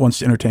like wants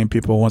to entertain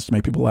people, wants to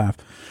make people laugh.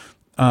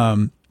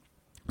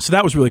 So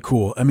that was really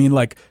cool. I mean,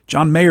 like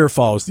John Mayer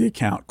follows the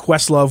account.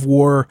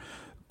 Questlove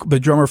the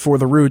drummer for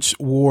The Roots,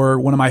 wore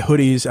one of my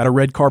hoodies at a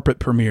red carpet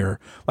premiere.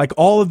 Like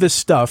all of this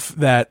stuff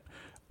that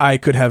I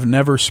could have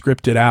never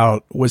scripted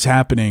out was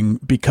happening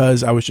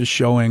because I was just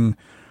showing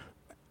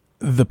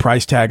the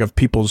price tag of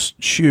people's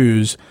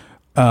shoes.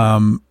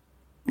 A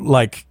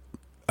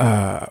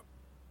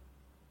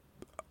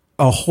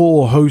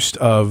whole host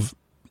of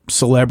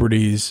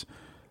celebrities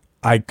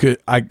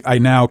I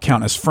now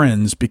count as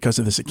friends because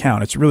of this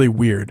account. It's really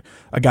weird.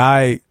 A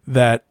guy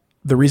that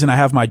the reason I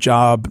have my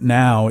job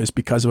now is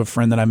because of a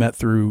friend that I met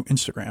through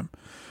Instagram.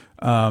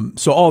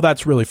 So all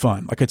that's really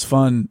fun. Like it's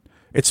fun.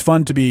 It's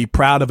fun to be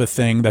proud of a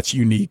thing that's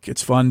unique.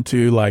 It's fun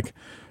to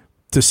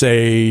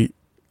say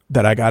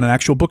that I got an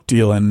actual book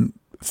deal and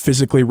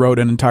physically wrote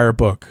an entire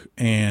book.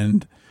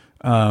 And,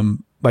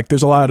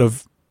 there's a lot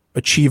of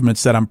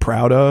achievements that I'm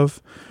proud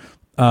of.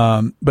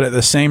 But at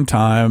the same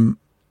time,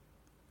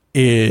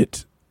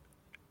 it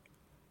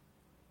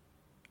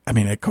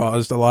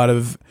caused a lot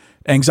of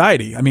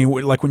anxiety. I mean,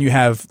 like when you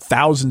have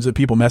thousands of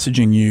people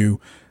messaging you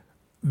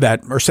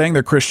that are saying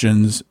they're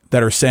Christians,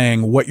 that are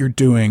saying what you're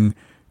doing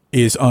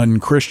is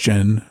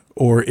unchristian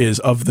or is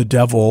of the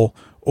devil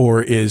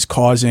or is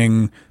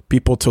causing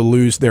people to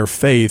lose their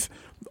faith,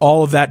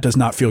 all of that does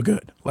not feel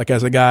good. Like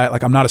as a guy,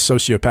 like I'm not a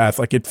sociopath.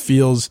 Like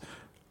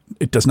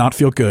it does not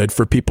feel good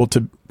for people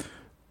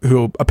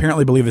who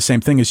apparently believe the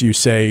same thing as you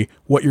say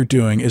what you're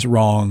doing is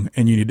wrong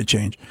and you need to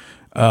change.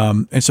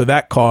 And so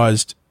that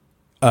caused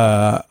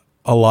a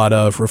lot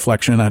of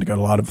reflection. I had to go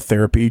to a lot of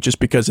therapy just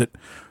because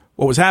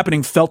what was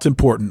happening felt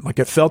important. Like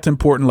it felt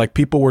important. Like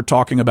people were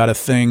talking about a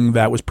thing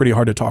that was pretty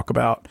hard to talk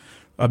about,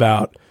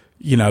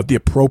 the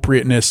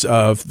appropriateness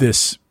of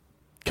this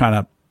kind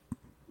of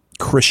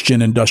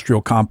Christian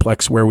industrial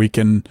complex where we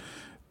can,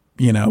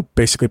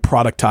 basically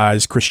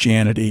productize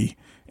Christianity,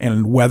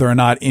 and whether or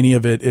not any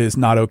of it is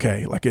not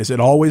okay. Like, is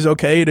it always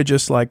okay to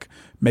just like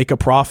make a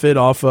profit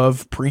off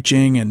of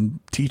preaching and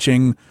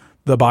teaching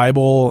the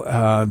Bible?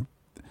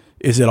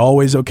 Is it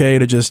always okay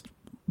to just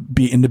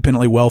be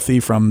independently wealthy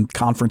from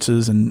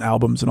conferences and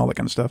albums and all that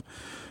kind of stuff?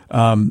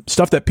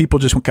 Stuff that people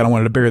just kind of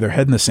wanted to bury their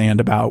head in the sand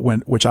about,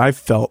 which I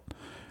felt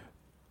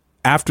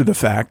after the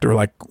fact, or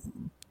like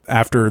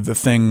after the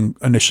thing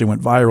initially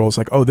went viral, it's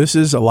like, oh, this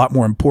is a lot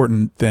more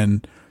important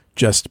than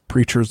just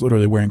preachers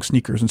literally wearing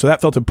sneakers. And so that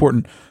felt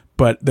important,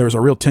 but there was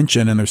a real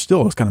tension, and there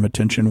still is kind of a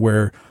tension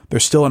where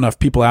there's still enough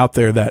people out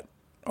there that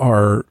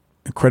are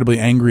incredibly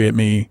angry at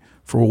me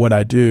for what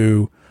I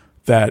do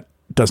that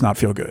does not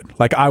feel good.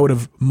 Like I would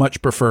have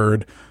much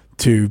preferred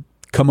to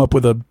come up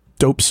with a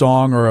dope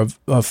song or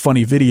a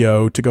funny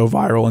video to go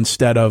viral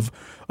instead of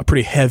a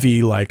pretty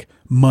heavy like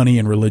money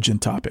and religion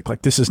topic.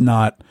 Like this is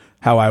not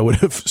how I would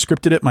have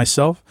scripted it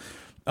myself.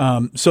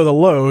 So the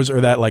lows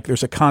are that like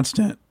there's a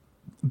constant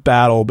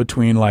battle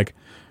between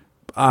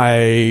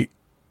I've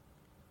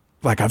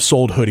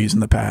sold hoodies in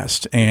the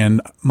past and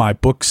my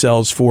book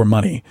sells for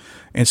money.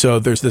 And so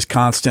there's this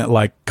constant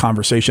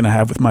conversation I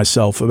have with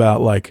myself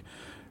about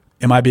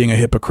am I being a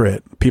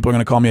hypocrite? People are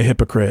going to call me a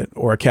hypocrite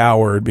or a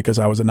coward because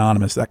I was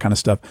anonymous, that kind of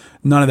stuff.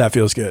 None of that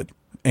feels good.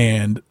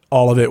 And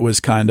all of it was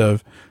kind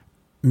of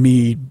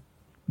me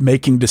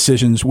making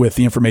decisions with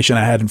the information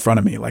I had in front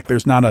of me. Like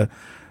there's not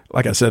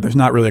there's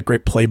not really a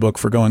great playbook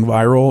for going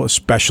viral,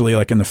 especially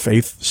in the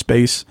faith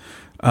space.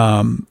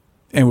 And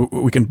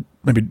we can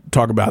maybe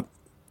talk about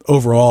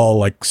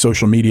overall,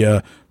 social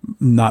media.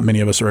 Not many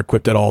of us are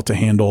equipped at all to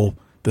handle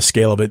the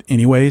scale of it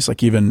anyways,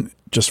 even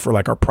just for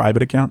our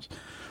private accounts.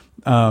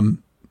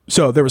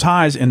 So there was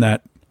highs in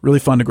that. Really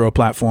fun to grow a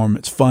platform.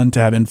 It's fun to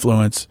have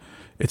influence.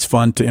 It's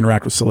fun to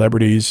interact with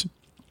celebrities.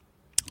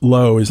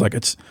 Low is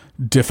it's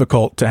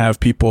difficult to have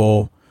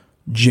people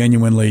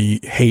genuinely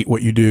hate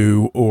what you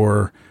do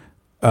or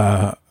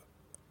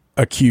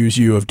accuse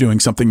you of doing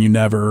something you're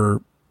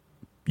not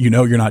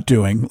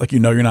doing.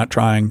 You're not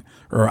trying,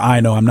 or I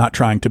know I'm not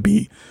trying to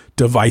be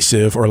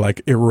divisive or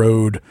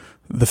erode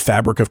the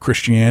fabric of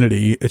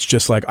Christianity. It's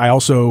just I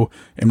also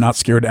am not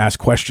scared to ask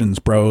questions,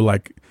 bro.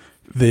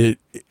 a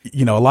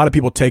lot of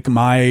people take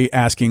my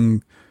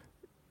asking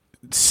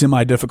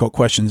semi-difficult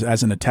questions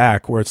as an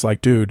attack, where it's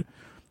like, dude,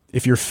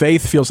 if your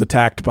faith feels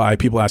attacked by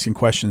people asking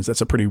questions,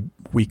 that's a pretty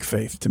weak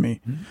faith to me.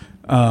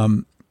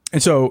 And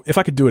so if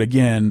I could do it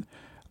again,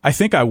 I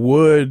think I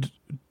would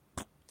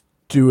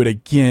do it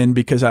again,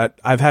 because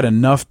I've had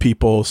enough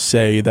people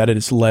say that it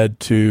has led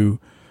to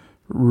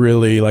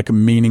really like a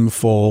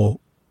meaningful,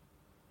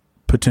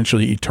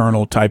 potentially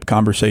eternal type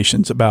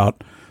conversations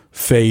about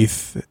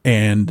faith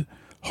and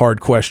hard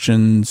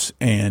questions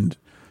and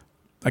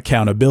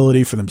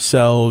accountability for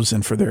themselves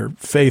and for their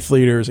faith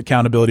leaders,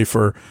 accountability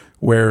for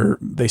where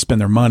they spend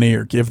their money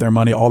or give their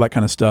money, all that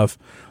kind of stuff.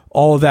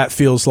 All of that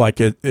feels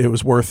like it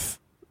was worth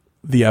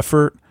the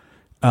effort.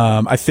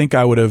 I think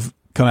I would have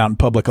come out in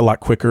public a lot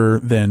quicker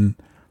than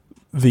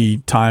the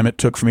time it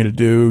took for me to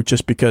do,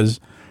 just because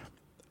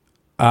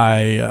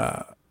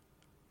I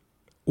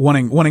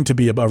wanting to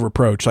be above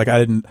reproach. Like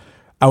I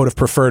would have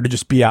preferred to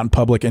just be out in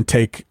public and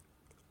take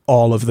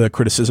all of the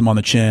criticism on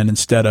the chin,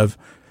 instead of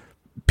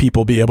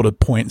people be able to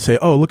point and say,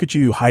 oh, look at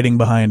you hiding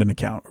behind an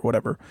account or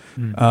whatever.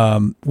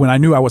 When I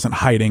knew I wasn't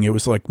hiding, it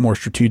was like more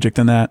strategic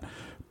than that.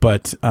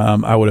 But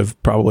I would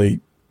have probably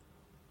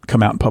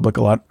come out in public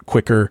a lot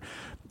quicker.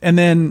 And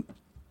then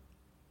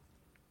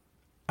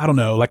I don't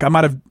know, like I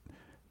might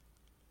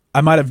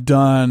have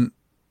done,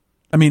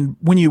 I mean,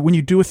 when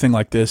you do a thing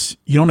like this,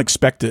 you don't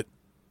expect it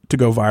to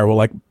go viral.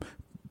 Like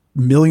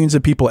millions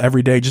of people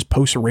every day just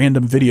post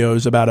random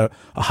videos about a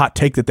hot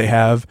take that they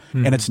have,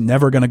 and it's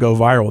never going to go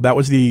viral. That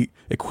was the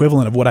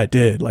equivalent of what I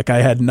did. Like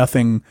I had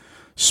nothing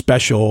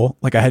special.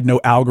 Like I had no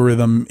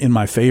algorithm in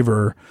my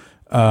favor.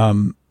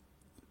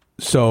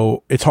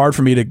 So it's hard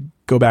for me to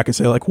go back and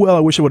say like, well, I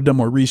wish I would have done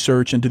more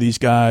research into these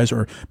guys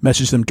or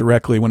message them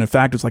directly, when in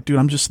fact it's like, dude,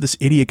 I'm just this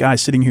idiot guy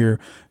sitting here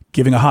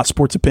giving a hot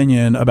sports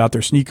opinion about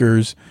their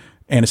sneakers,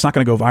 and it's not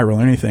going to go viral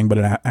or anything, but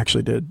it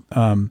actually did.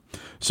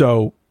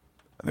 So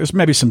there's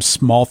maybe some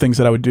small things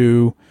that I would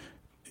do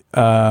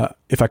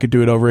if I could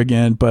do it over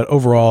again, but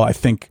overall, I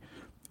think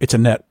it's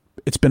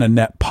been a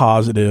net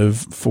positive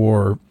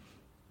for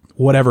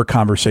whatever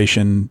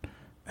conversation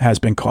has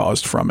been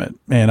caused from it.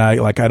 And I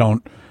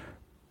don't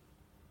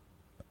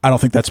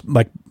think that's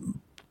like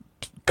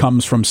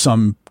comes from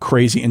some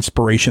crazy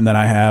inspiration that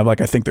I have.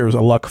 Like I think there was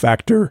a luck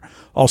factor.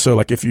 Also,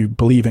 like if you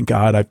believe in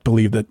God, I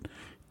believe that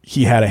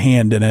he had a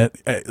hand in it,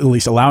 at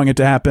least allowing it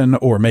to happen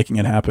or making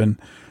it happen.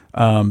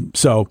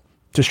 So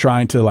just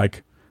trying to,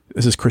 like,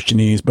 this is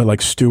Christianese, but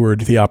like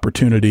steward the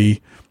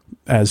opportunity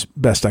as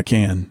best I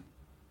can.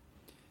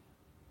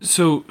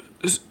 So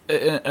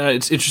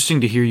it's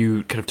interesting to hear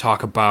you kind of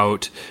talk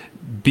about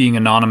being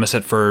anonymous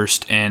at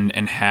first and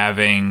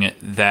having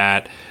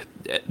that,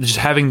 just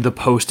having the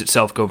post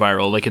itself go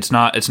viral. Like it's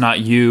not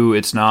you,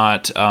 it's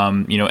not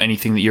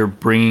anything that you're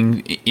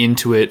bringing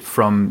into it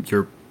from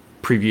your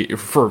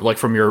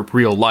from your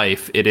real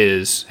life. It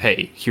is,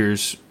 hey,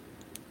 here's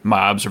my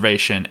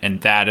observation,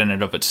 and that in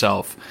and of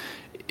itself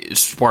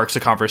sparks a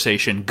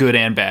conversation, good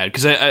and bad.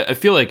 Because I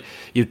feel like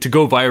to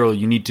go viral,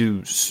 you need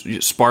to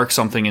spark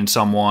something in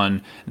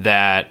someone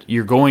that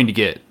you're going to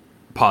get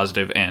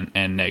positive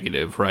and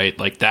negative, right?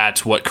 Like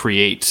that's what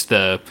creates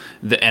the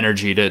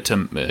energy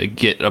to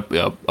get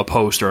a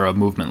post or a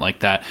movement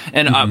like that.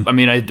 And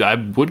I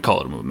would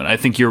call it a movement. I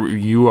think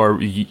you are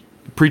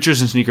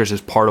Preachers and Sneakers is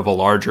part of a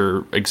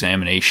larger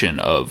examination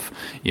of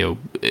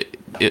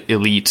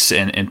elites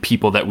and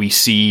people that we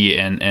see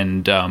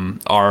and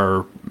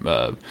are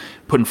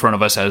put in front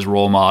of us as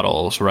role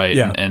models, right?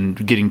 Yeah. And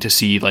getting to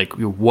see like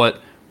what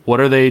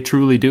are they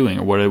truly doing,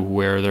 or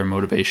where are their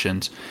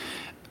motivations.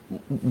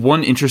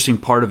 One interesting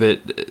part of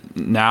it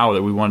now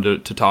that we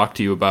wanted to talk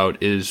to you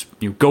about is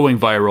going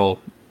viral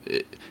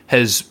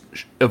has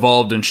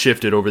evolved and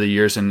shifted over the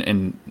years,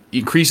 and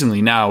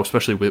increasingly now,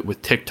 especially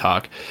with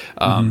TikTok,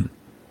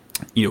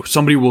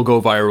 somebody will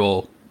go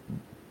viral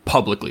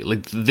publicly.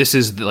 Like this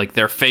is like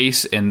their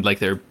face, and like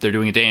they're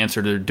doing a dance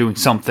or they're doing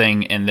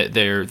something, and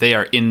they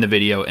are in the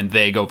video and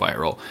they go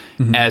viral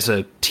as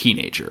a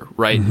teenager,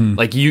 right?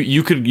 Like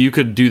you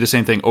could do the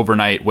same thing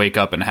overnight, wake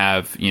up and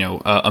have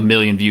a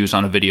million views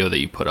on a video that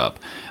you put up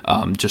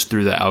just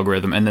through the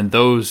algorithm, and then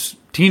those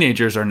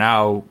teenagers are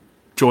now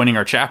joining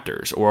our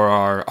chapters or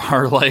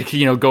are like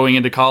going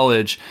into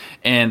college,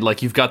 and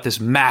like you've got this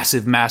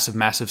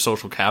massive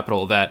social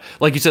capital that,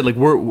 like you said, like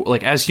we're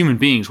like, as human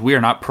beings, we are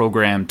not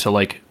programmed to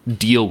like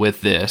deal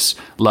with this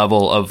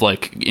level of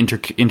like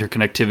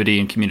interconnectivity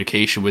and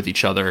communication with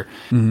each other,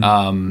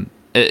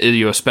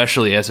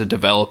 especially as a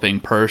developing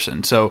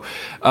person. So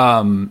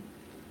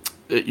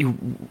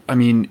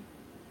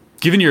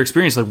given your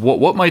experience, like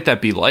what might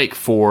that be like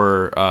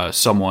for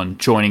someone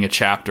joining a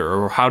chapter,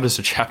 or how does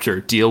a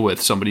chapter deal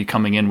with somebody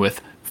coming in with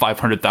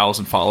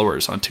 500,000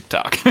 followers on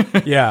TikTok?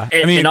 Yeah,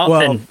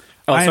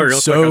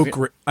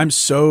 I'm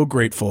so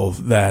grateful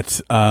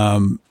that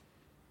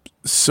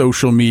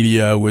social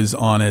media was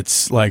on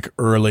its like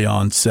early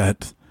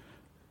onset,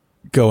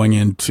 going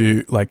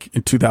into like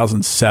in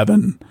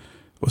 2007.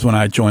 was when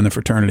I joined the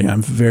fraternity.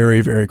 I'm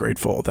very, very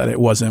grateful that it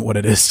wasn't what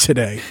it is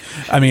today.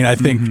 I mean, I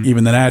think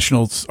even the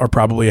Nationals are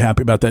probably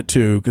happy about that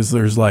too, because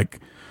there's like,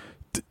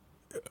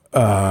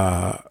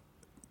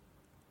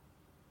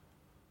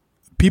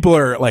 people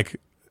are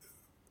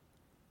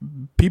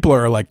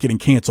like getting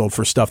canceled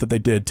for stuff that they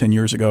did 10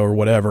 years ago or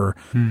whatever.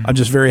 I'm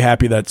just very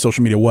happy that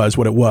social media was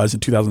what it was in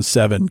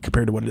 2007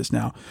 compared to what it is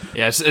now.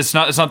 Yeah, it's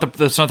not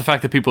the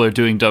fact that people are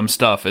doing dumb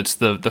stuff. It's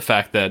the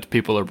fact that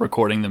people are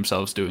recording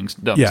themselves doing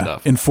dumb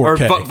stuff in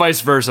 4K, or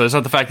vice versa. It's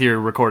not the fact that you're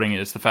recording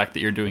it; it's the fact that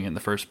you're doing it in the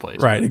first place.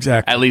 Right,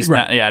 exactly. At least,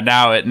 right.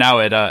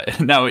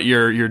 now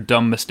your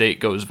dumb mistake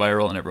goes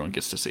viral and everyone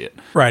gets to see it.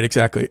 Right,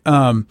 exactly.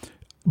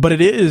 But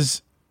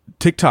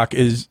TikTok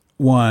is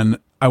one.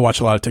 I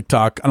watch a lot of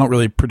TikTok. I don't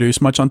really produce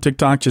much on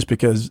TikTok just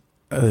because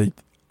it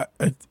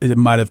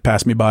might have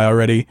passed me by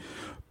already,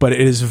 but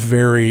it is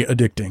very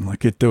addicting.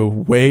 Like the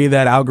way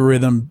that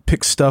algorithm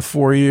picks stuff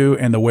for you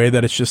and the way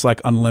that it's just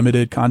like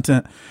unlimited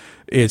content,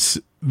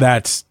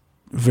 that's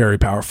very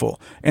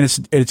powerful. And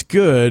it's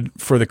good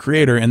for the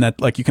creator in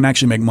that like you can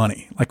actually make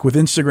money. Like with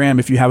Instagram,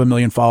 if you have 1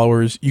 million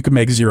followers, you can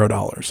make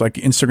 $0. Like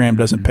Instagram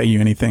doesn't pay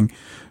you anything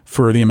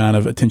for the amount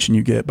of attention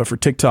you get, but for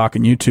TikTok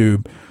and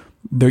YouTube,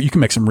 there you can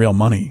make some real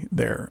money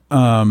there.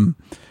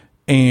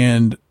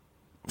 And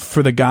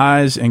for the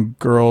guys and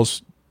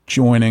girls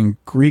joining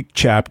Greek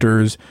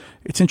chapters,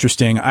 it's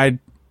interesting. I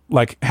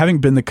like having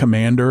been the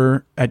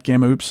commander at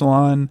Gamma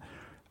Upsilon.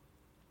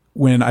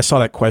 When I saw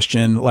that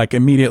question, like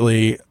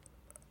immediately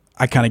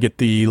I kind of get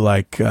the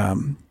like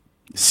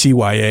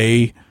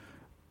CYA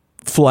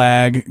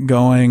flag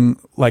going,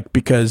 like,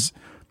 because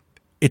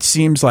it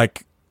seems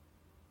like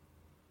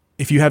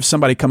if you have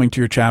somebody coming to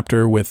your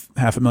chapter with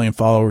 500,000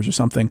 followers or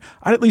something,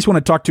 I'd at least want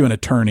to talk to an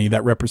attorney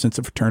that represents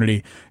a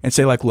fraternity and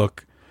say, like,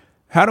 look,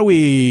 how do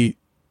we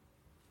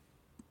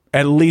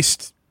at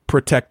least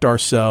protect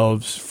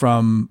ourselves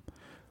from,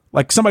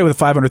 like, somebody with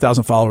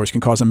 500,000 followers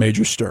can cause a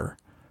major stir.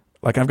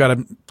 Like, I've got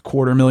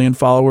 250,000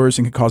 followers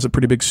and can cause a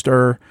pretty big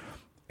stir.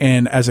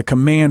 And as a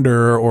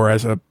commander or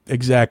as a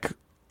exec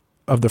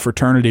of the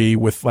fraternity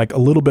with like a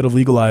little bit of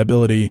legal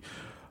liability,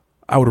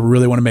 I would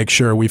really want to make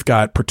sure we've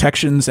got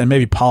protections and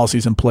maybe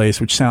policies in place,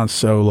 which sounds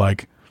so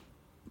like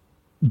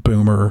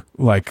boomer,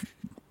 like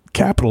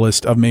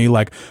capitalist of me,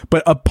 like,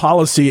 but a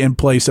policy in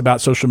place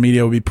about social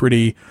media would be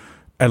pretty,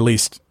 at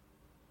least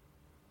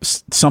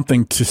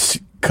something to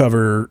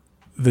cover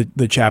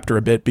the chapter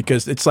a bit,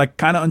 because it's like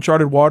kind of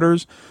uncharted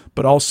waters,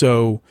 but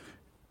also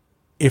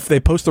if they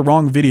post the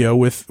wrong video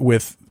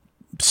with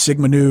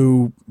Sigma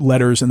Nu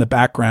letters in the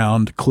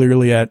background,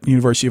 clearly at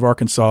University of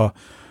Arkansas,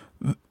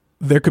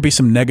 there could be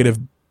some negative.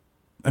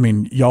 I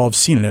mean, y'all have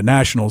seen it at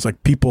nationals.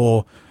 Like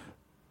people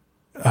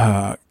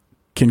can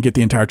get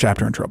the entire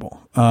chapter in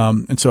trouble.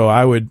 And so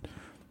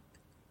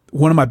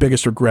one of my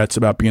biggest regrets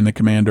about being the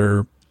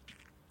commander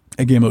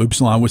at Gamma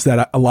Upsilon was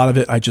that a lot of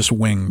it I just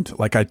winged.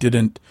 Like I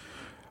didn't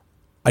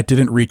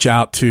reach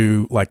out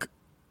to like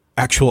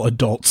actual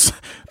adults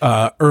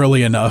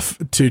early enough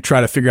to try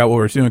to figure out what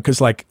we're doing.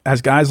 Because like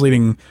as guys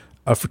leading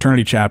a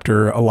fraternity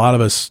chapter, a lot of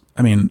us.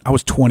 I mean, I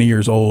was 20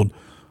 years old,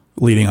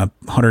 leading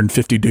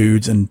 150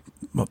 dudes and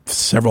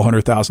several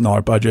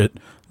 $100,000 budget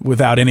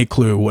without any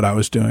clue what I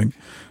was doing.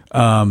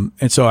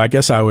 And so I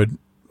guess I would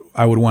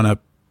want to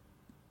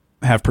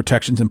have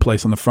protections in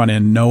place on the front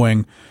end,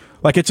 knowing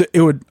like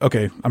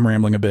okay, I'm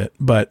rambling a bit,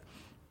 but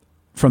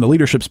from the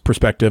leadership's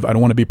perspective, I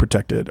don't want to be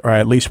protected, or I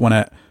at least want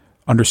to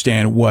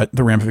understand what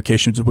the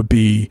ramifications would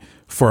be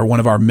for one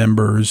of our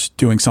members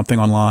doing something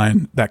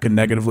online that could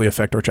negatively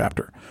affect our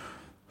chapter.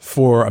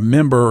 For a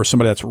member or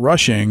somebody that's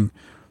rushing,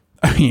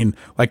 I mean,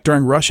 like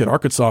during Rush at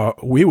Arkansas,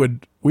 we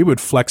would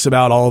flex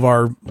about all of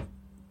our,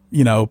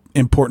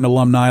 important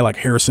alumni like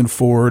Harrison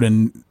Ford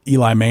and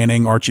Eli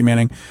Manning, Archie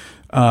Manning.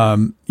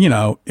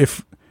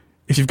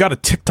 If you've got a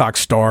TikTok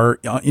star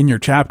in your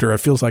chapter, it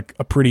feels like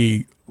a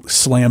pretty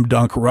slam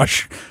dunk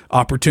Rush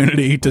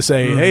opportunity to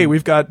say, hey,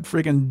 we've got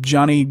freaking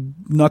Johnny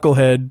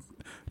Knucklehead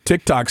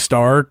TikTok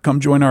star, come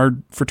join our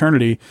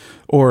fraternity.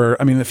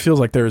 Or, I mean, it feels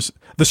like the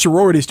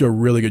sororities do a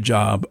really good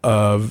job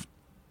of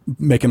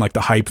making like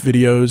the hype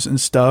videos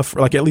and stuff, or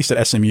like at least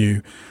at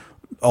SMU,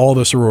 all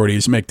the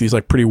sororities make these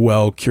like pretty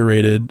well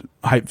curated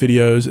hype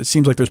videos. It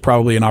seems like there's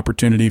probably an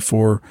opportunity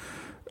for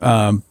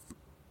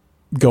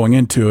going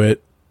into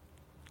it,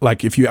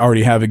 like if you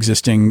already have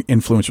existing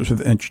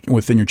influencers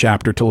within your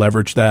chapter, to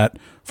leverage that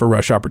for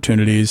Rush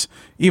opportunities,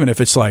 even if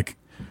it's like,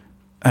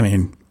 I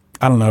mean,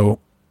 I don't know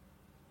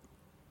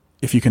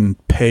if you can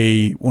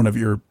pay one of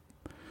your,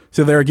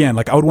 so there again,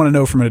 like I would want to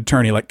know from an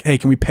attorney, like, hey,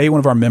 can we pay one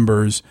of our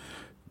members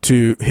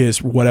to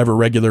his whatever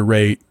regular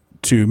rate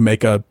to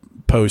make a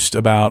post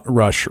about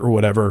Rush or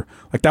whatever?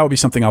 Like that would be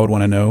something I would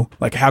want to know.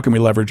 Like, how can we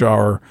leverage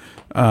our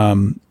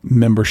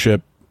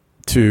membership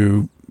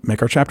to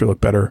make our chapter look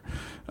better?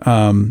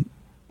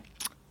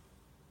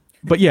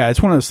 But yeah,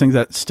 it's one of those things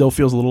that still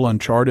feels a little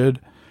uncharted.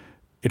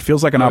 It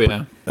feels like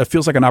it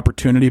feels like an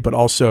opportunity, but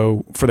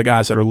also for the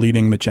guys that are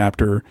leading the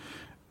chapter,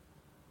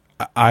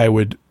 I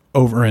would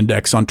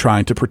over-index on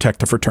trying to protect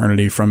the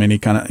fraternity from any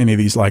of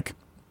these like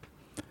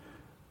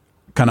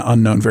kind of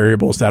unknown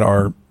variables that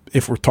are,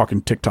 if we're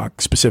talking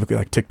TikTok specifically,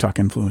 like TikTok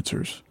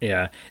influencers.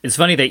 Yeah. It's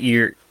funny that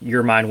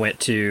your mind went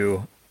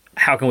to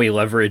how can we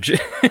leverage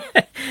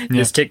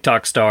this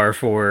TikTok star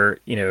for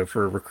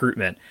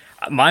recruitment.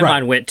 My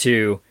mind went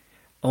to,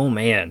 oh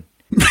man,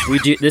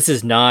 this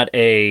is not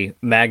a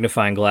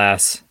magnifying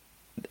glass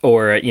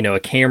or, a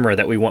camera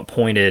that we want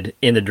pointed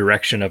in the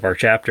direction of our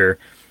chapter.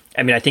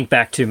 I mean, I think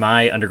back to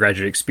my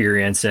undergraduate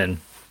experience, and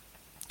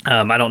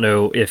I don't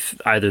know if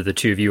either of the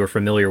two of you are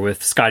familiar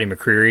with Scotty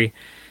McCreery.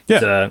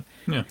 Yeah.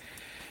 He's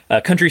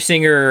a country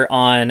singer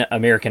on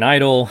American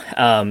Idol.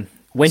 Saw him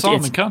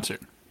in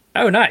concert.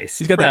 Oh, nice.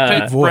 He's got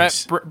that big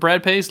voice.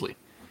 Brad Paisley.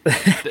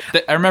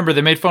 I remember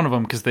they made fun of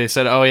him because they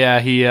said, "Oh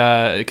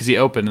yeah, because he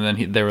opened," and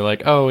then they were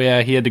like, "Oh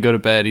yeah, he had to go to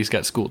bed. He's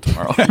got school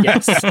tomorrow."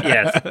 Yes.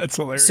 That's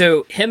hilarious.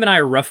 So him and I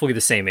are roughly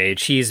the same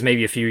age. He's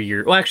maybe a few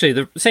years. Well, actually,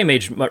 the same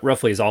age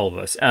roughly as all of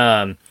us.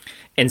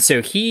 And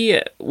so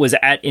he was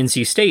at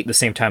NC State the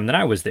same time that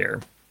I was there,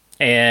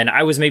 and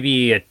I was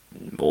maybe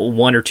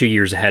 1 or 2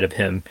 years ahead of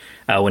him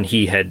when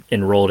he had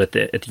enrolled at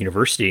the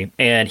university,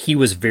 and he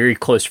was very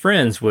close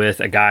friends with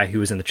a guy who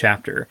was in the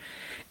chapter.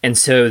 And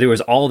so there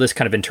was all this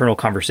kind of internal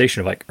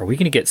conversation of like, are we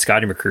going to get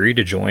Scotty McCreery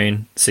to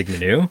join Sigma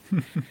Nu?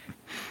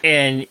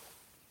 And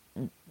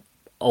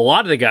a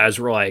lot of the guys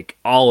were like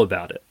all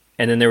about it.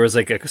 And then there was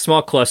like a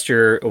small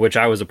cluster, which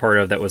I was a part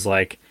of, that was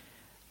like,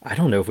 I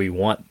don't know if we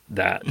want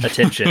that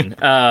attention.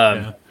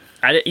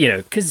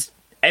 Because,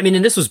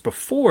 and this was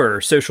before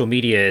social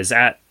media is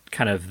at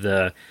kind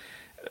of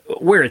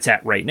where it's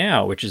at right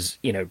now, which is,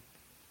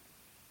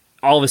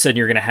 all of a sudden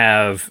you're going to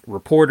have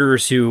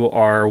reporters who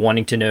are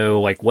wanting to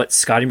know like what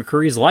Scotty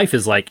McCreery's life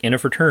is like in a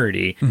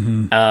fraternity.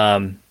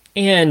 Mm-hmm.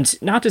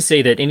 And not to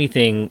say that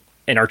anything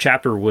in our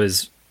chapter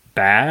was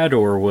bad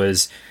or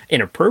was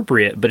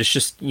inappropriate, but it's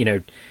just,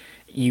 you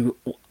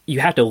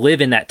have to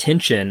live in that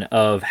tension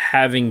of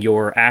having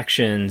your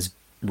actions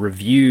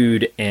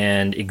reviewed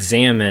and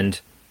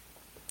examined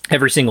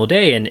every single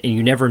day. And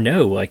you never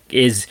know, like,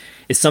 is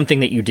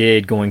something that you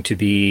did going to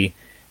be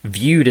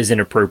viewed as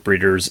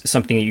inappropriate, or is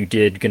something that you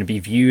did going to be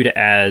viewed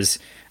as,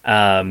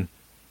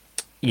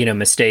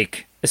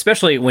 mistake,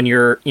 especially when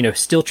you're,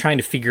 still trying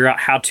to figure out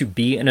how to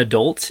be an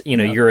adult.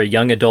 You're a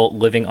young adult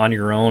living on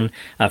your own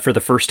for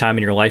the first time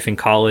in your life in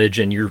college,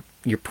 and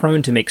you're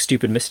prone to make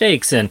stupid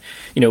mistakes. And,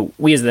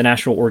 we as the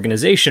national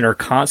organization are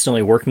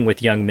constantly working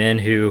with young men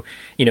who,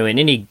 in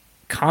any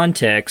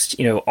context,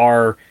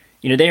 are,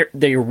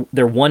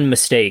 their one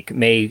mistake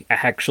may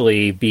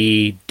actually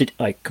be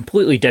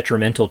completely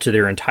detrimental to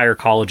their entire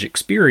college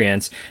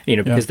experience,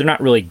 because they're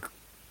not really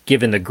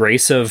given the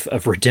grace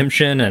of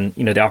redemption and,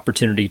 the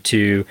opportunity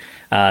to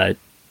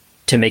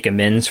make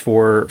amends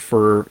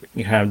for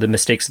kind of the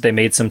mistakes that they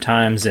made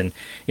sometimes. And,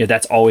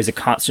 that's always a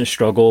constant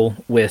struggle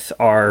with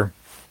our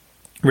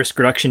risk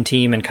reduction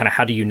team, and kind of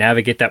how do you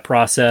navigate that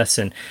process,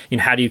 and,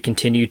 how do you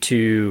continue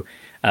to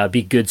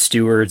be good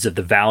stewards of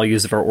the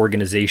values of our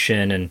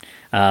organization,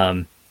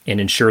 and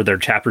ensure their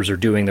chapters are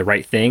doing the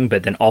right thing,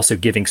 but then also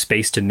giving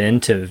space to men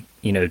to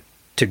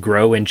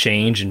grow and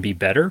change and be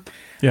better.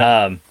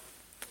 Yeah.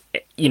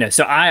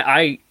 So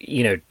I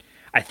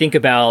think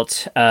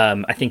about,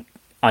 I think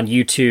on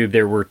YouTube,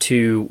 there were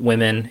 2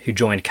 women who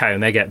joined Chi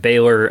Omega at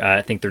Baylor.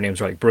 I think their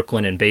names were like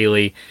Brooklyn and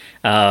Bailey.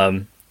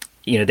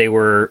 They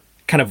were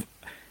kind of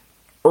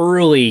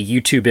early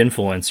YouTube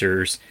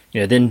influencers,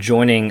 then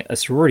joining a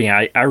sorority.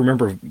 I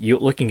remember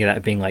looking at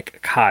that being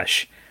like,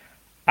 gosh,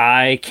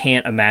 I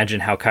can't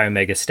imagine how Chi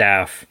Omega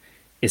staff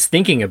is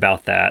thinking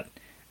about that.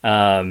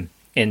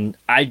 And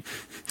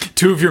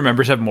 2 of your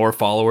members have more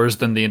followers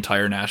than the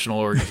entire national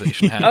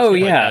organization has. Oh,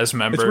 yeah. As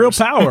members. It's real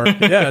power.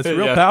 Yeah, it's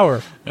real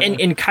power.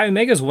 And Chi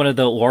Omega is one of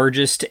the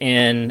largest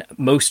and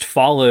most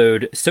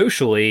followed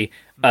socially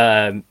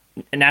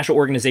national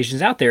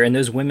organizations out there. And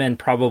those women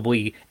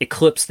probably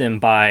eclipse them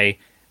by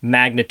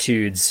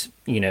magnitudes,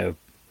 that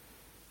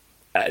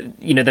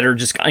are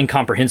just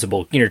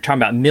incomprehensible. You're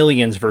talking about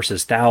millions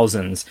versus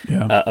thousands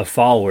of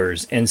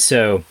followers. And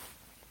so,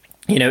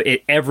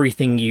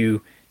 everything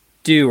you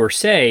do or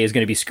say is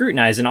going to be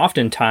scrutinized. And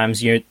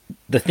oftentimes,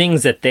 the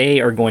things that they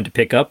are going to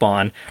pick up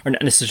on are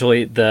not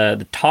necessarily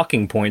the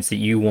talking points that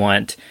you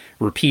want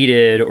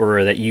repeated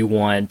or that you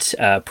want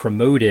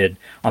promoted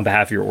on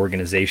behalf of your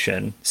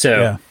organization. So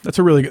yeah, that's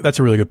a really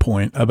good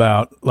point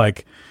about,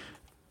 like,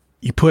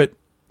 you put,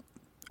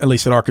 at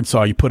least at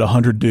Arkansas, you put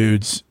 100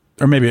 dudes,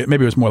 or maybe it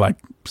was more like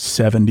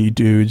 70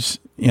 dudes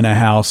in a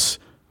house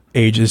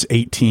ages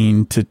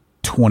 18 to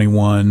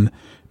 21.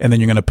 And then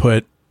you're going to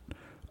put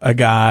a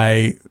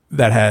guy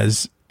that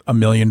has 1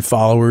 million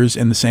followers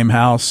in the same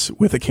house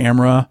with a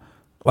camera.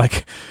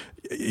 Like,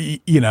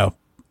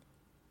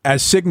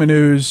 as Sigma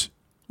News,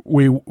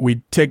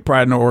 we take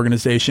pride in our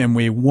organization.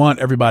 We want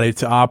everybody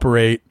to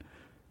operate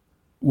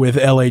with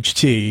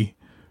LHT,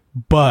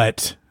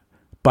 but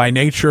by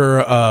nature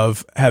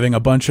of having a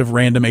bunch of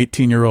random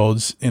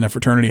 18-year-olds in a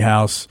fraternity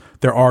house,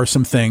 there are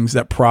some things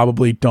that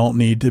probably don't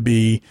need to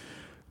be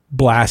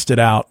blasted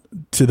out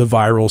to the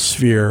viral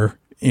sphere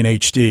in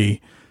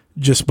HD.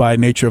 just by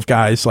nature of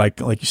guys, like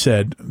you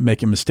said,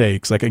 making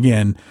mistakes. Like,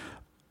 again,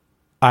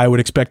 I would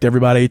expect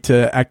everybody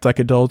to act like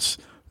adults,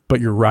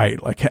 but you're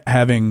right. Like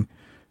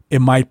it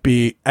might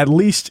be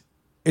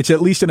it's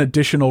at least an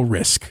additional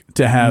risk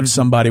to have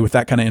somebody with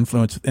that kind of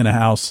influence in a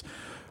house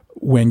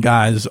when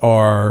guys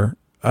are,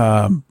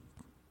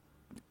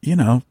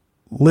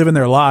 living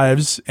their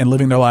lives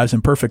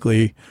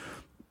imperfectly.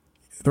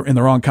 In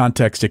the wrong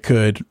context, it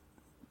could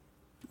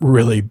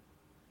really,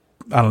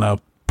 I don't know,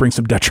 bring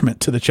some detriment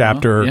to the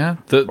chapter,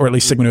 or at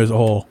least Sigma as a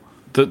whole.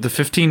 The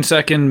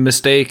 15-second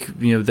mistake,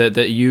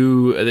 that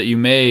you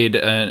made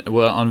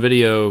on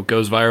video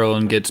goes viral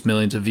and gets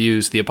millions of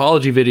views. The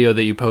apology video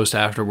that you post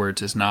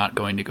afterwards is not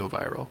going to go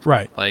viral,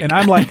 right? And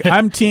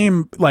I'm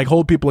team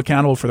hold people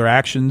accountable for their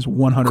actions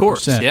 100%. Of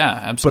course, yeah,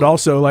 absolutely. But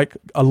also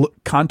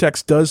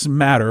context does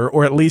matter,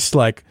 or at least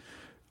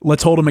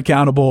let's hold them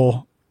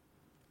accountable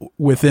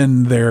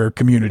within their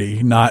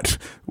community, not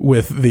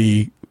with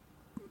the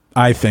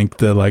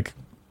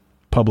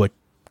public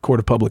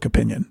court of public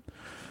opinion.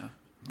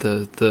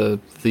 The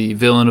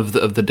villain of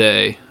the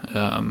day,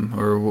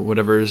 or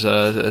whatever is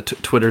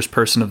Twitter's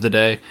person of the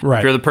day. Right.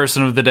 If you're the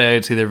person of the day,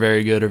 it's either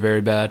very good or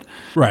very bad.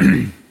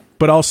 Right.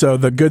 But also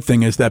the good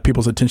thing is that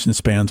people's attention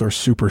spans are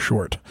super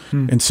short.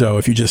 And so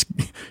if you just,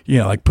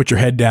 put your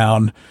head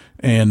down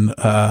and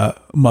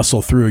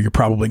muscle through, you're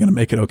probably going to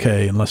make it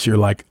okay unless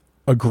you're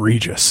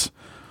egregious.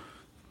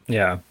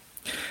 Yeah.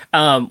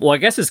 Well, I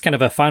guess it's kind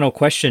of a final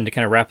question to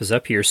kind of wrap us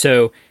up here.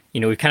 So,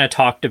 we've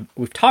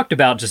talked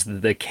about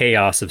just the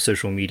chaos of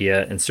social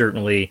media and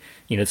certainly,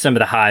 some of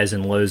the highs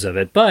and lows of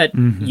it, but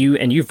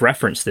you've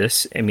referenced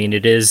this. I mean,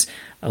 it is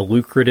a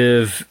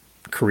lucrative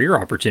career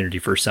opportunity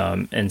for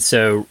some. And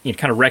so,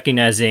 kind of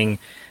recognizing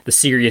the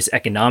serious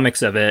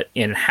economics of it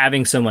and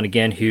having someone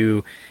again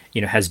who,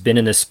 has been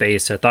in this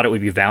space, I thought it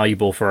would be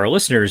valuable for our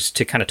listeners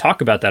to kind of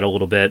talk about that a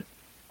little bit.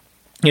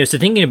 So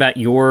thinking about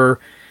your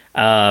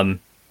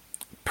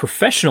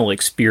professional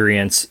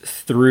experience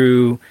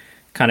through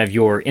kind of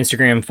your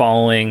Instagram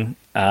following,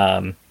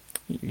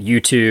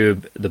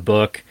 YouTube, the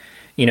book,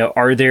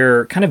 are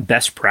there kind of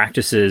best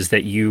practices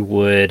that you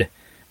would,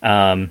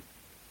 or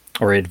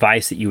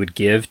advice that you would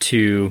give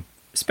to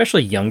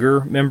especially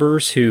younger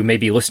members who may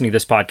be listening to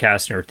this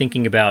podcast and are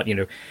thinking about,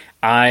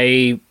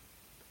 I'm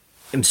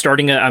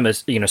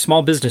a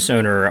small business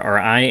owner, or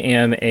I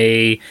am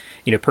a,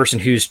 person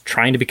who's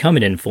trying to become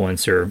an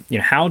influencer.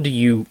 How do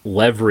you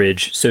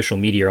leverage social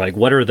media? Or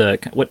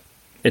what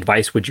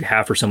advice would you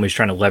have for someone who's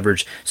trying to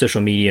leverage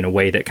social media in a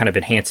way that kind of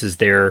enhances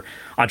their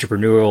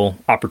entrepreneurial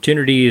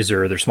opportunities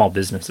or their small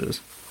businesses?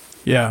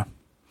 Yeah.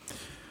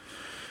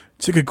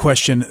 It's a good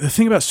question. The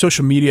thing about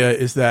social media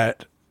is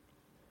that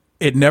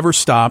it never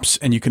stops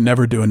and you can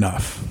never do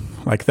enough.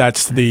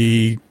 That's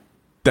the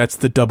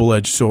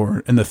double-edged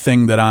sword. And the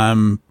thing that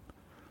I'm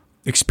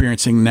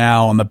experiencing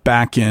now on the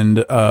back end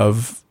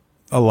of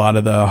a lot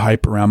of the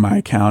hype around my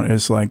account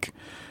is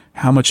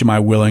how much am I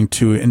willing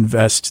to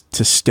invest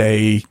to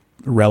stay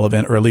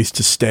relevant, or at least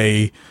to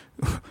stay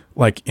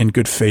in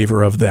good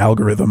favor of the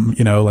algorithm,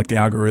 the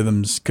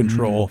algorithms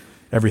control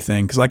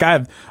everything. Cause I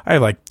have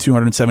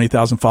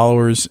 270,000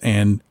 followers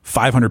and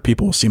 500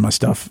 people see my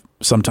stuff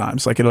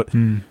sometimes.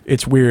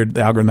 It's weird.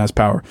 The algorithm has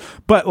power,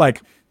 but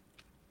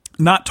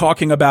not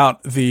talking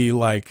about the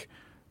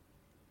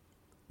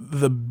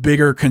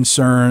bigger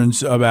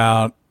concerns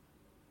about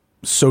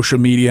social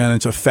media and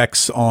its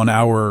effects on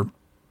our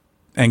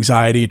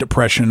anxiety,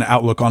 depression,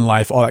 outlook on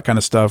life, all that kind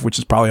of stuff, which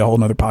is probably a whole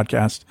nother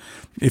podcast.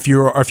 If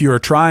you are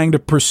trying to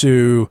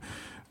pursue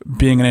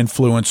being an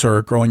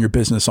influencer, growing your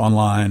business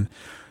online,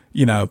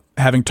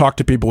 having talked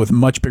to people with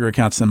much bigger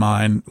accounts than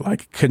mine,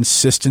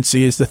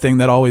 consistency is the thing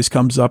that always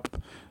comes up,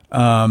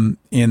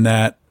 in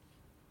that,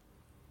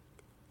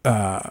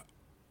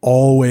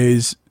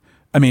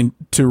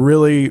 to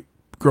really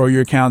grow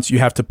your accounts, you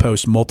have to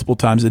post multiple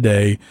times a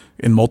day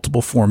in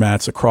multiple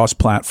formats across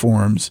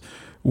platforms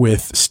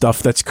with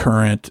stuff that's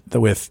current,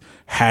 with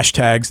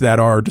hashtags that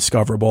are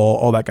discoverable,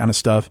 all that kind of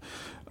stuff.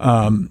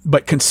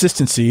 But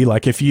consistency,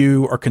 if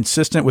you are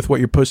consistent with what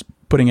you're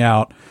putting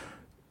out,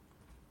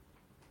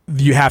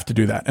 you have to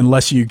do that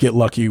unless you get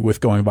lucky with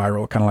going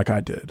viral, kind of like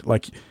I did.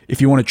 If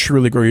you want to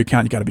truly grow your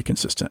account, you got to be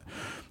consistent.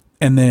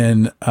 And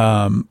then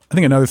I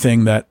think another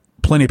thing that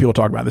plenty of people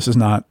talk about, this is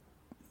not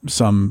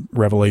some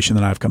revelation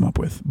that I've come up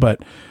with,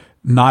 but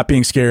not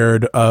being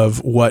scared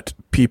of what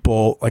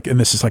people and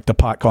this is the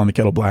pot calling the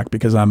kettle black,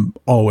 because I'm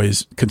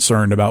always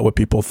concerned about what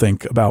people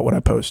think about what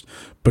I post.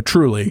 But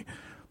truly,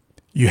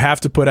 you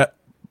have to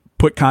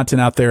put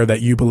content out there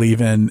that you believe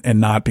in, and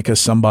not because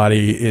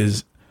somebody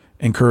is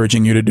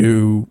encouraging you to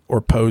do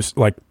or post,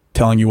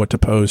 telling you what to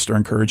post or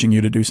encouraging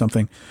you to do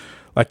something.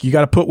 You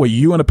got to put what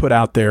you want to put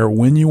out there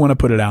when you want to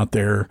put it out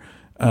there,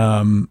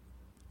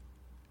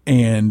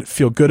 and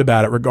feel good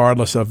about it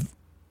regardless of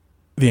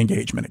the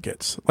engagement it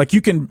gets.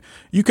 You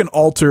can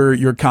alter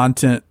your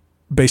content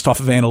based off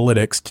of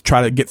analytics to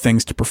try to get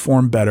things to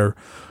perform better,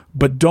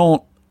 but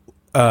don't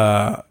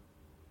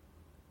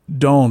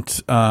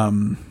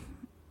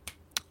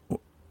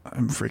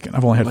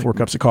I've only had 4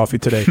 cups of coffee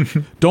today.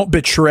 Don't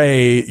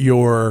betray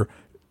your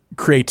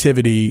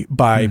creativity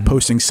by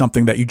posting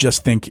something that you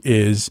just think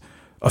is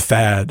a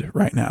fad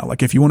right now.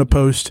 Like if you want to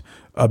post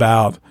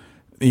about,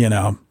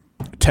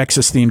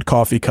 Texas themed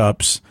coffee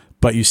cups,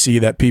 but you see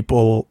that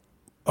people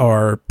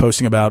are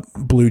posting about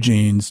blue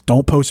jeans,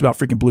 don't post about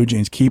freaking blue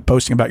jeans. Keep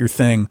posting about your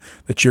thing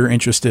that you're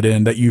interested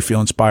in, that you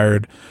feel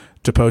inspired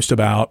to post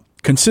about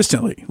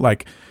consistently.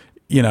 Like,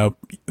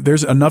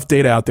 there's enough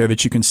data out there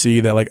that you can see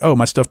that, like, oh,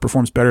 my stuff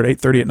performs better at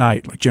 8:30 at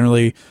night. Like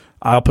generally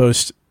I'll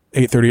post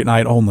 8:30 at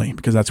night only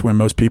because that's when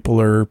most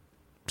people are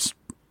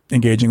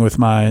engaging with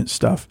my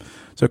stuff.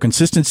 So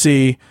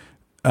consistency,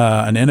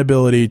 an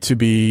inability to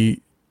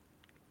be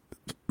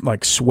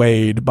like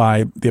swayed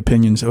by the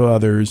opinions of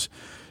others.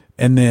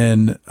 And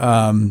then,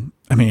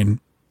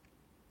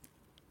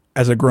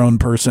 as a grown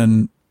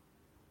person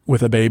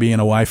with a baby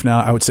and a wife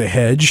now, I would say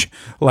hedge.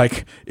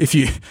 Like if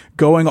you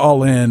going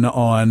all in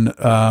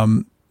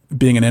on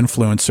being an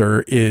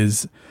influencer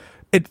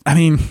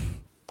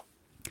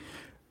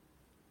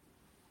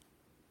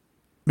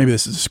maybe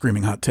this is a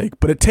screaming hot take,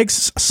 but it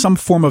takes some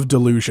form of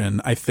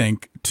delusion, I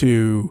think,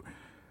 to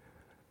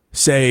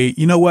say,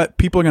 you know what,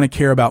 people are going to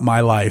care about my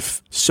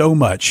life so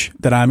much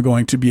that I'm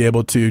going to be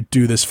able to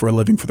do this for a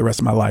living for the rest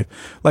of my life.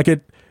 Like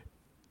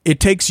it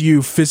takes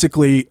you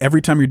physically,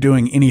 every time you're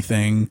doing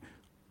anything,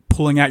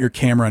 pulling out your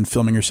camera and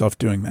filming yourself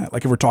doing that.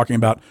 Like if we're talking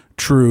about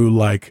true,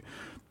 like,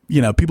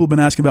 people have been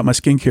asking about my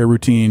skincare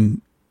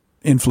routine,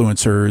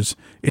 influencers,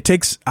 it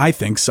takes, I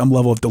think, some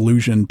level of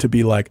delusion to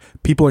be like,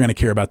 people are going to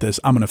care about this,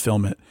 I'm going to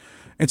film it.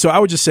 And so I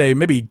would just say,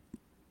 maybe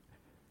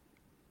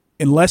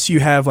unless you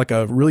have like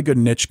a really good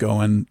niche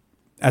going,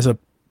 as a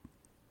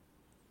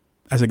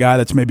guy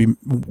that's maybe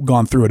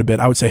gone through it a bit,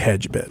 I would say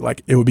hedge a bit.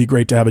 Like it would be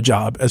great to have a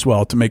job as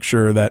well to make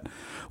sure that,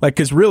 like,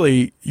 because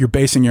really you're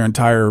basing your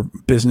entire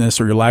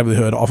business or your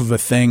livelihood off of a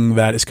thing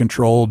that is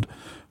controlled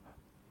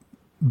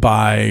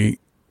by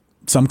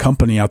some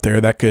company out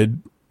there that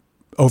could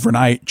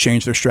overnight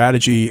change their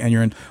strategy. And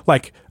you're in,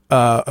 like,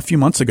 a few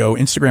months ago,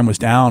 Instagram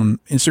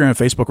and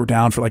Facebook were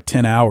down for like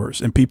 10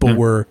 hours and people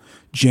were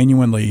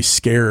genuinely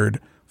scared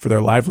for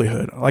their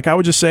livelihood. Like I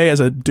would just say, as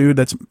a dude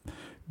that's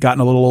gotten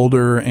a little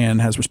older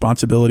and has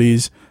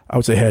responsibilities, I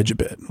would say hedge a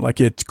bit.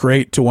 Like it's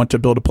great to want to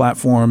build a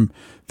platform.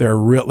 There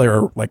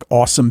are like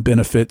awesome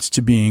benefits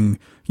to being,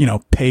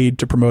 paid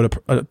to promote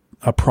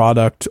a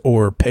product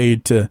or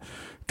paid to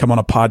come on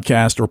a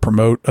podcast or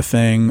promote a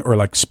thing or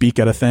like speak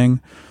at a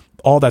thing.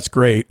 All that's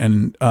great.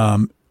 And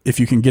if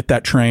you can get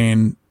that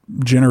train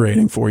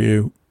generating for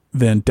you,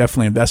 then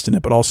definitely invest in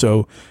it. But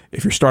also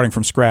if you're starting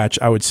from scratch,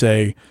 I would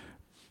say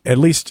at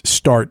least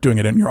start doing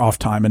it in your off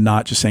time and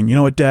not just saying, you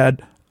know what,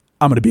 Dad,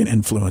 I'm going to be an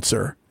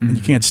influencer and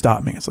you can't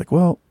stop me. It's like,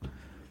 well,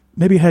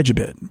 maybe hedge a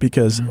bit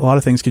because a lot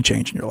of things can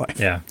change in your life.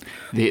 Yeah.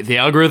 The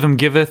algorithm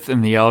giveth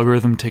and the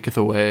algorithm taketh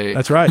away.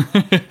 That's right.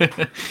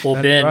 Well,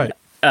 That's Ben, right.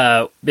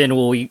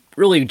 Ben, we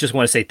really just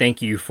want to say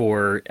thank you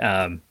for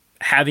agreeing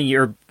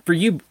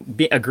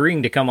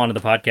to come onto the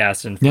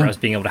podcast and for us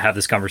being able to have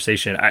this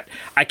conversation.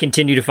 I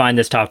continue to find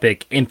this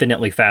topic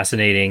infinitely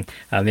fascinating.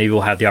 Maybe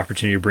we'll have the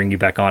opportunity to bring you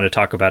back on to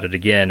talk about it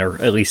again,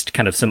 or at least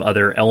kind of some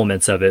other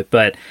elements of it.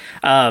 But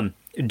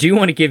do you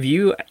want to give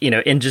you,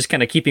 and just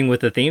kind of keeping with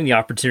the theme, the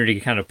opportunity to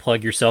kind of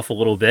plug yourself a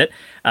little bit?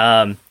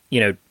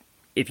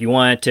 If you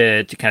want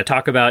to kind of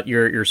talk about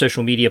your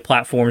social media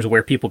platforms,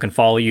 where people can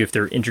follow you if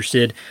they're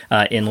interested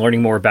in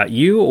learning more about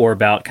you or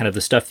about kind of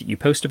the stuff that you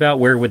post about,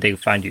 where would they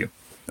find you?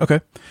 Okay.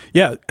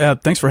 Yeah.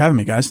 Thanks for having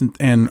me, guys.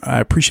 And I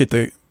appreciate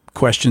the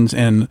questions.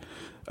 And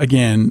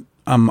again,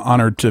 I'm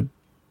honored to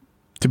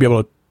be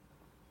able to,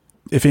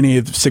 if any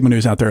of Sigma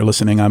News out there are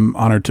listening, I'm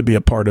honored to be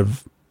a part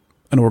of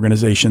an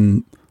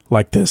organization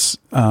like this.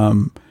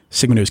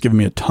 Sigma News has given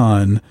me a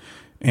ton,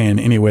 and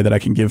any way that I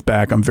can give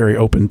back, I'm very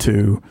open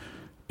to,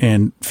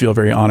 and feel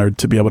very honored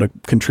to be able to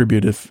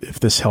contribute if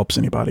this helps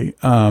anybody.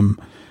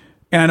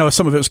 And I know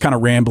some of it was kind of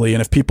rambly,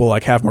 and if people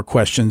like have more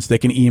questions, they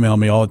can email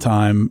me all the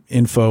time,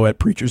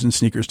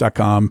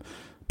 info@preachersandsneakers.com,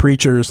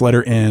 preachers,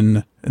 letter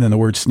N, and then the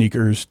word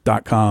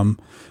sneakers.com.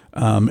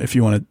 If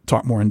you want to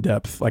talk more in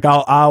depth, like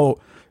I'll,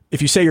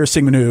 if you say you're a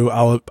Sigma Nu,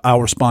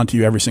 I'll respond to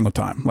you every single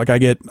time. Like I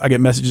get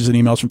messages and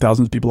emails from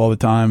thousands of people all the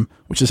time,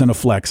 which isn't a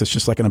flex. It's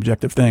just like an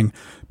objective thing.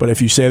 But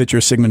if you say that you're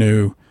a Sigma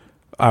Nu,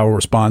 I will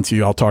respond to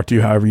you. I'll talk to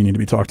you however you need to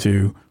be talked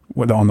to,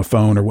 whether on the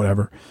phone or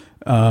whatever.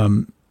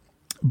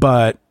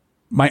 But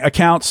my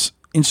accounts,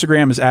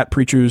 Instagram is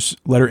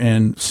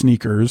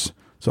 @preachers_sneakers.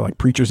 So like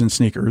preachers and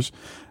sneakers.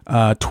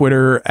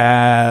 Twitter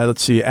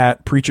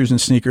at preachers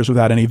and sneakers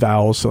without any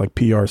vowels. So like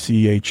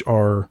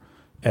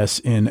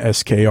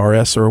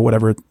PRCHRSNSKRS or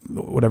whatever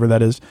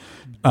that is.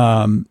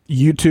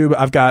 YouTube,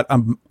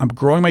 I'm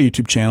growing my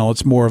YouTube channel.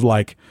 It's more of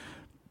like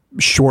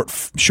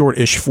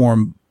short-ish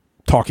form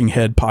talking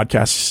head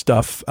podcast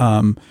stuff.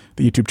 The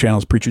YouTube channel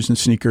is Preachers and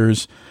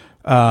Sneakers.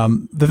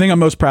 The thing I'm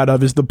most proud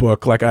of is the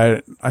book. Like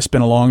I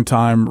spent a long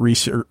time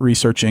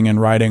researching and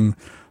writing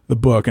the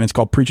book, and it's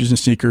called Preachers and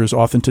Sneakers: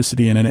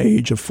 Authenticity in an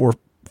Age of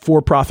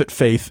For-Profit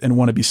Faith and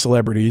Wannabe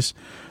Celebrities.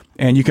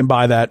 And you can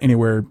buy that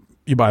anywhere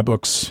you buy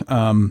books.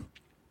 And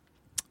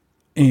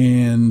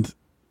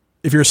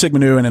if you're a Sigma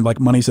Nu and then like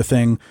money's a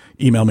thing,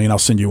 email me and I'll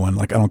send you one.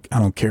 Like I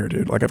don't care,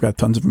 dude. Like I've got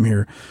tons of them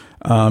here.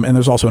 And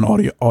there's also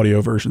an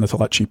audio version that's a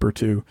lot cheaper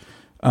too.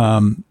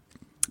 But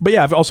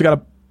yeah, I've also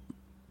got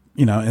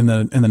in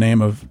the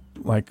name of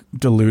like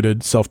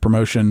diluted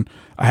self-promotion,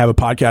 I have a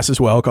podcast as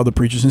well called the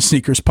Preachers and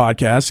Sneakers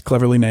Podcast,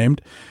 cleverly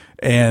named.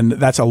 And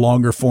that's a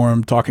longer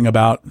form talking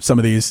about some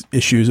of these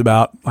issues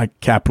about like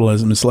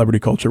capitalism and celebrity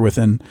culture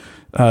within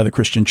the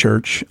Christian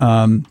church.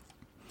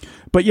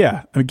 But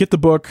yeah, I mean, get the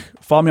book,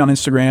 follow me on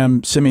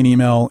Instagram, send me an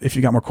email if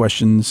you got more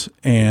questions.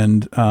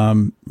 And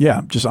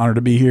yeah, just honored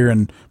to be here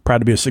and proud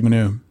to be a Sigma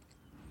Nu.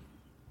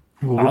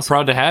 Well, we're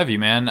proud to have you,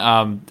 man.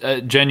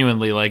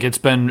 Genuinely, like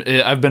I've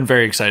been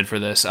very excited for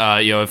this.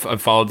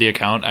 I've followed the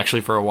account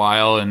actually for a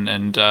while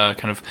and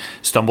kind of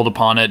stumbled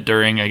upon it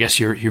during, I guess,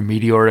 your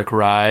meteoric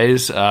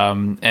rise,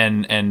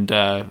 and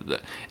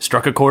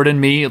struck a chord in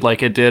me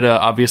like it did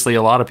obviously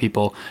a lot of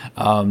people.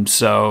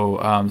 So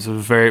it was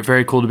very,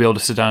 very cool to be able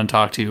to sit down and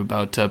talk to you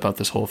about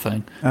this whole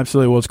thing.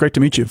 Absolutely. Well, it's great to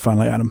meet you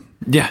finally, Adam.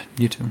 Yeah,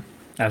 you too.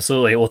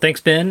 Absolutely. Well,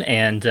 thanks, Ben.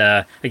 And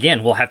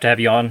again, we'll have to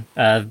have you on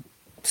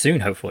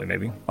soon, hopefully,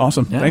 maybe.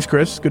 Awesome. Yeah. Thanks,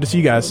 Chris. Good to see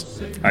you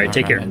guys. All right,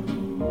 take care.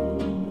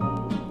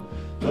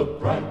 The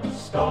bright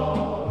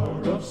star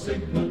of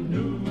Sigma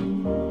Nu.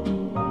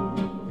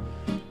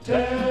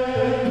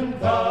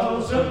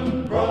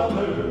 10,000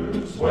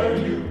 brothers wear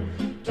you,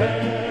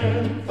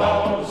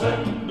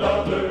 10,000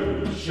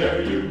 others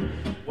share you.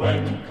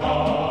 When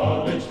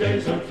college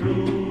days are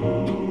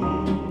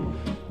through,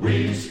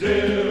 we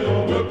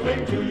still will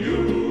cling to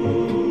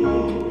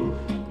you.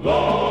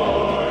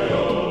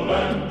 Loyal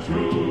and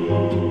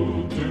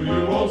true to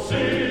you, old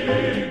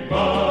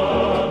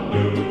Sigma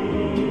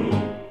Nu.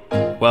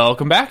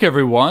 Welcome back,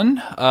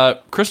 everyone.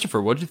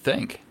 Christopher, what did you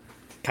think?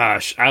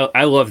 Gosh,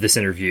 I love this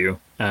interview.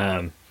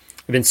 I've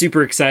been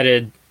super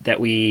excited that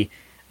we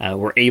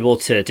were able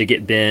to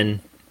get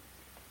Ben,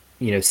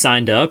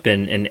 signed up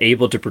and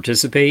able to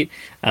participate.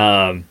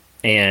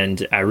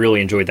 And I really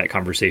enjoyed that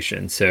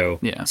conversation. So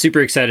yeah, super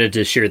excited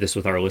to share this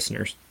with our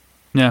listeners.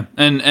 Yeah,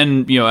 and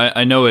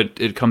I know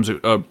it comes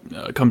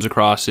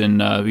across in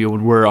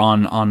when we're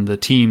on the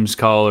Teams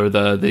call or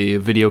the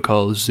video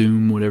call,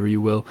 Zoom, whatever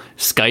you will,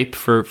 Skype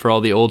for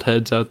all the old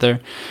heads out there.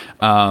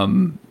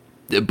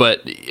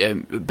 But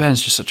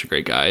Ben's just such a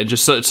great guy,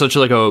 just such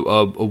like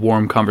a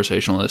warm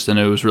conversationalist, and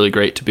it was really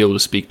great to be able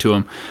to speak to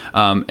him,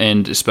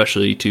 and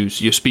especially to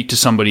speak to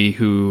somebody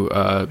who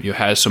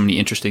has so many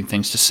interesting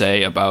things to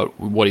say about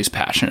what he's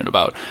passionate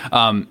about.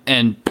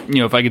 And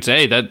if I could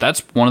say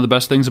that's one of the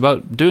best things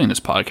about doing this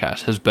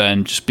podcast has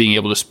been just being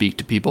able to speak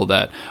to people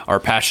that are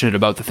passionate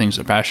about the things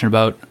they're passionate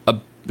about.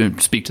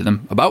 Speak to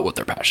them about what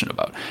they're passionate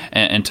about,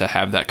 and to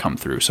have that come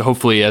through. So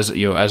hopefully, as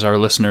our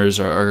listeners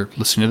are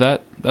listening to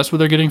that, that's what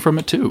they're getting from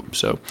it too.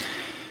 So,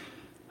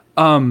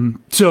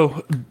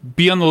 so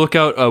be on the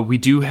lookout. We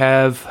do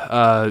have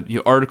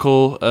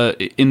article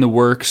in the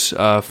works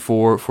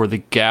for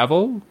the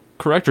Gavel,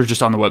 correct, or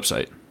just on the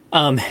website?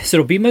 So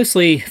it'll be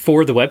mostly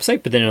for the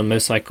website, but then it'll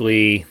most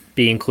likely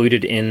be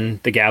included in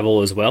the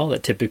Gavel as well.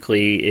 That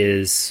typically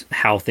is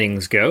how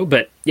things go.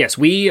 But yes,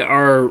 we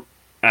are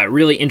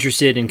really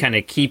interested in kind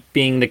of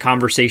keeping the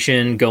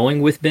conversation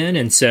going with Ben.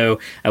 And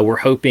so we're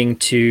hoping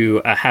to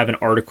have an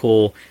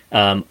article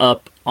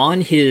up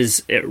on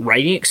his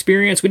writing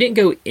experience. We didn't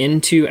go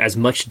into as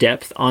much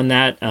depth on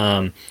that.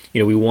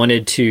 We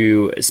wanted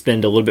to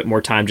spend a little bit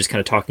more time just kind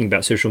of talking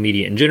about social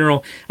media in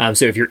general.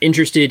 So if you're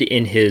interested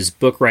in his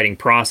book writing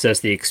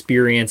process, the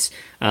experience,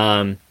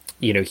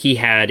 he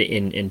had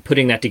in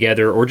putting that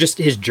together, or just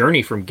his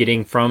journey from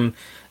getting from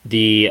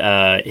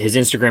his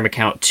Instagram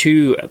account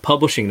to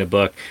publishing the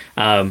book,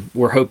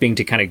 we're hoping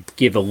to kind of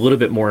give a little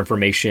bit more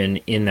information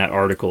in that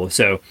article.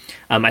 So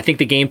I think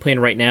the game plan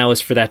right now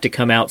is for that to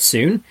come out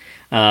soon.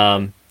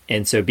 And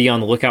so be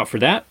on the lookout for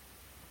that.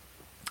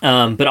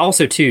 But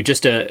also too,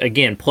 just to,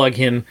 again, plug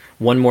him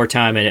one more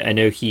time. And I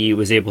know he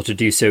was able to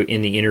do so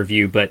in the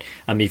interview, but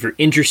if you're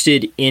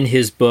interested in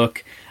his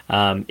book,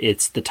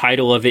 the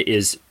title of it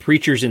is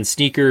Preachers and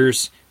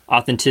Sneakers: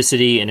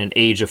 Authenticity in an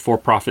Age of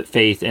For-Profit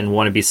Faith and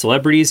Wannabe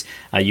Celebrities.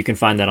 You can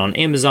find that on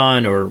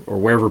Amazon or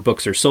wherever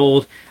books are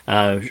sold.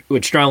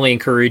 Would strongly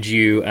encourage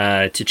you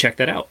to check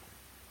that out.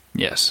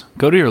 Yes.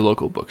 Go to your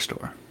local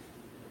bookstore.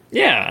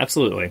 Yeah,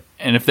 absolutely.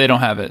 And if they don't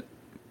have it,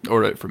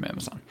 order it from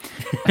Amazon.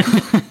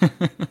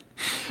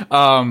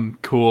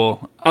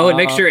 Cool. Oh, and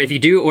make sure if you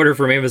do order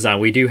from Amazon,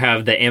 we do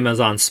have the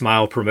Amazon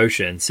Smile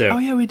promotion. So,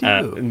 yeah, we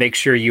do. Make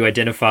sure you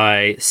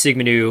identify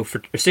Sigma Nu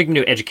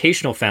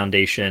Educational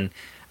Foundation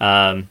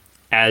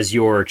as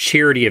your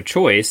charity of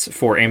choice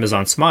for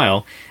Amazon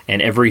Smile,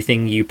 and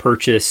everything you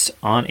purchase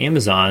on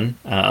Amazon,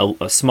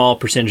 a small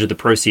percentage of the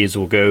proceeds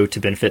will go to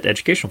benefit the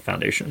Educational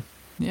Foundation.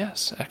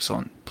 Yes,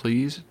 excellent.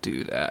 Please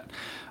do that.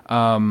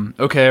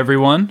 Okay,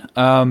 everyone.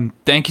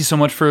 Thank you so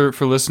much for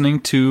listening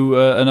to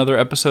another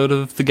episode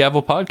of the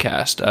Gavel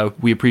Podcast.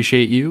 We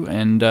appreciate you.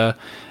 And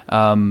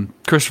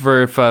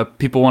Christopher, if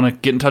people want to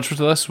get in touch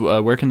with us,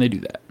 where can they do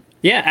that?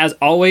 Yeah, as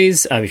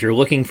always, if you're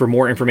looking for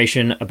more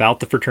information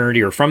about the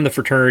fraternity or from the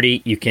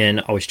fraternity, you can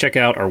always check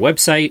out our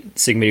website,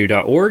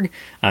 sigmanu.org.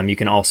 You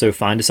can also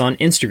find us on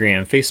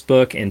Instagram,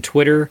 Facebook, and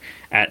Twitter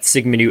at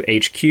Sigma Nu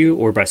HQ,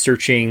 or by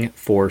searching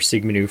for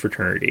Sigma Nu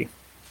Fraternity.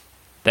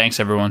 Thanks,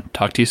 everyone.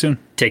 Talk to you soon.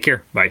 Take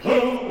care. Bye. Who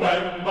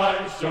am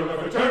I, sir?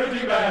 A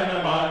fraternity man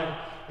am I?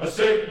 A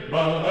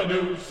Sigma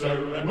Nu,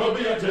 sir, and will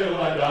be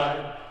until I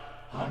die.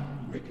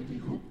 I'm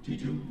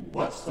rickety-hoop-de-doo.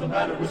 What's the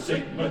matter with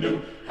Sigma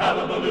Nu?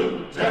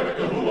 Hallabaloo,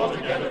 Terrica-hoo, all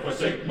together for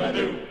Sigma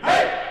Nu.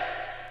 Hey!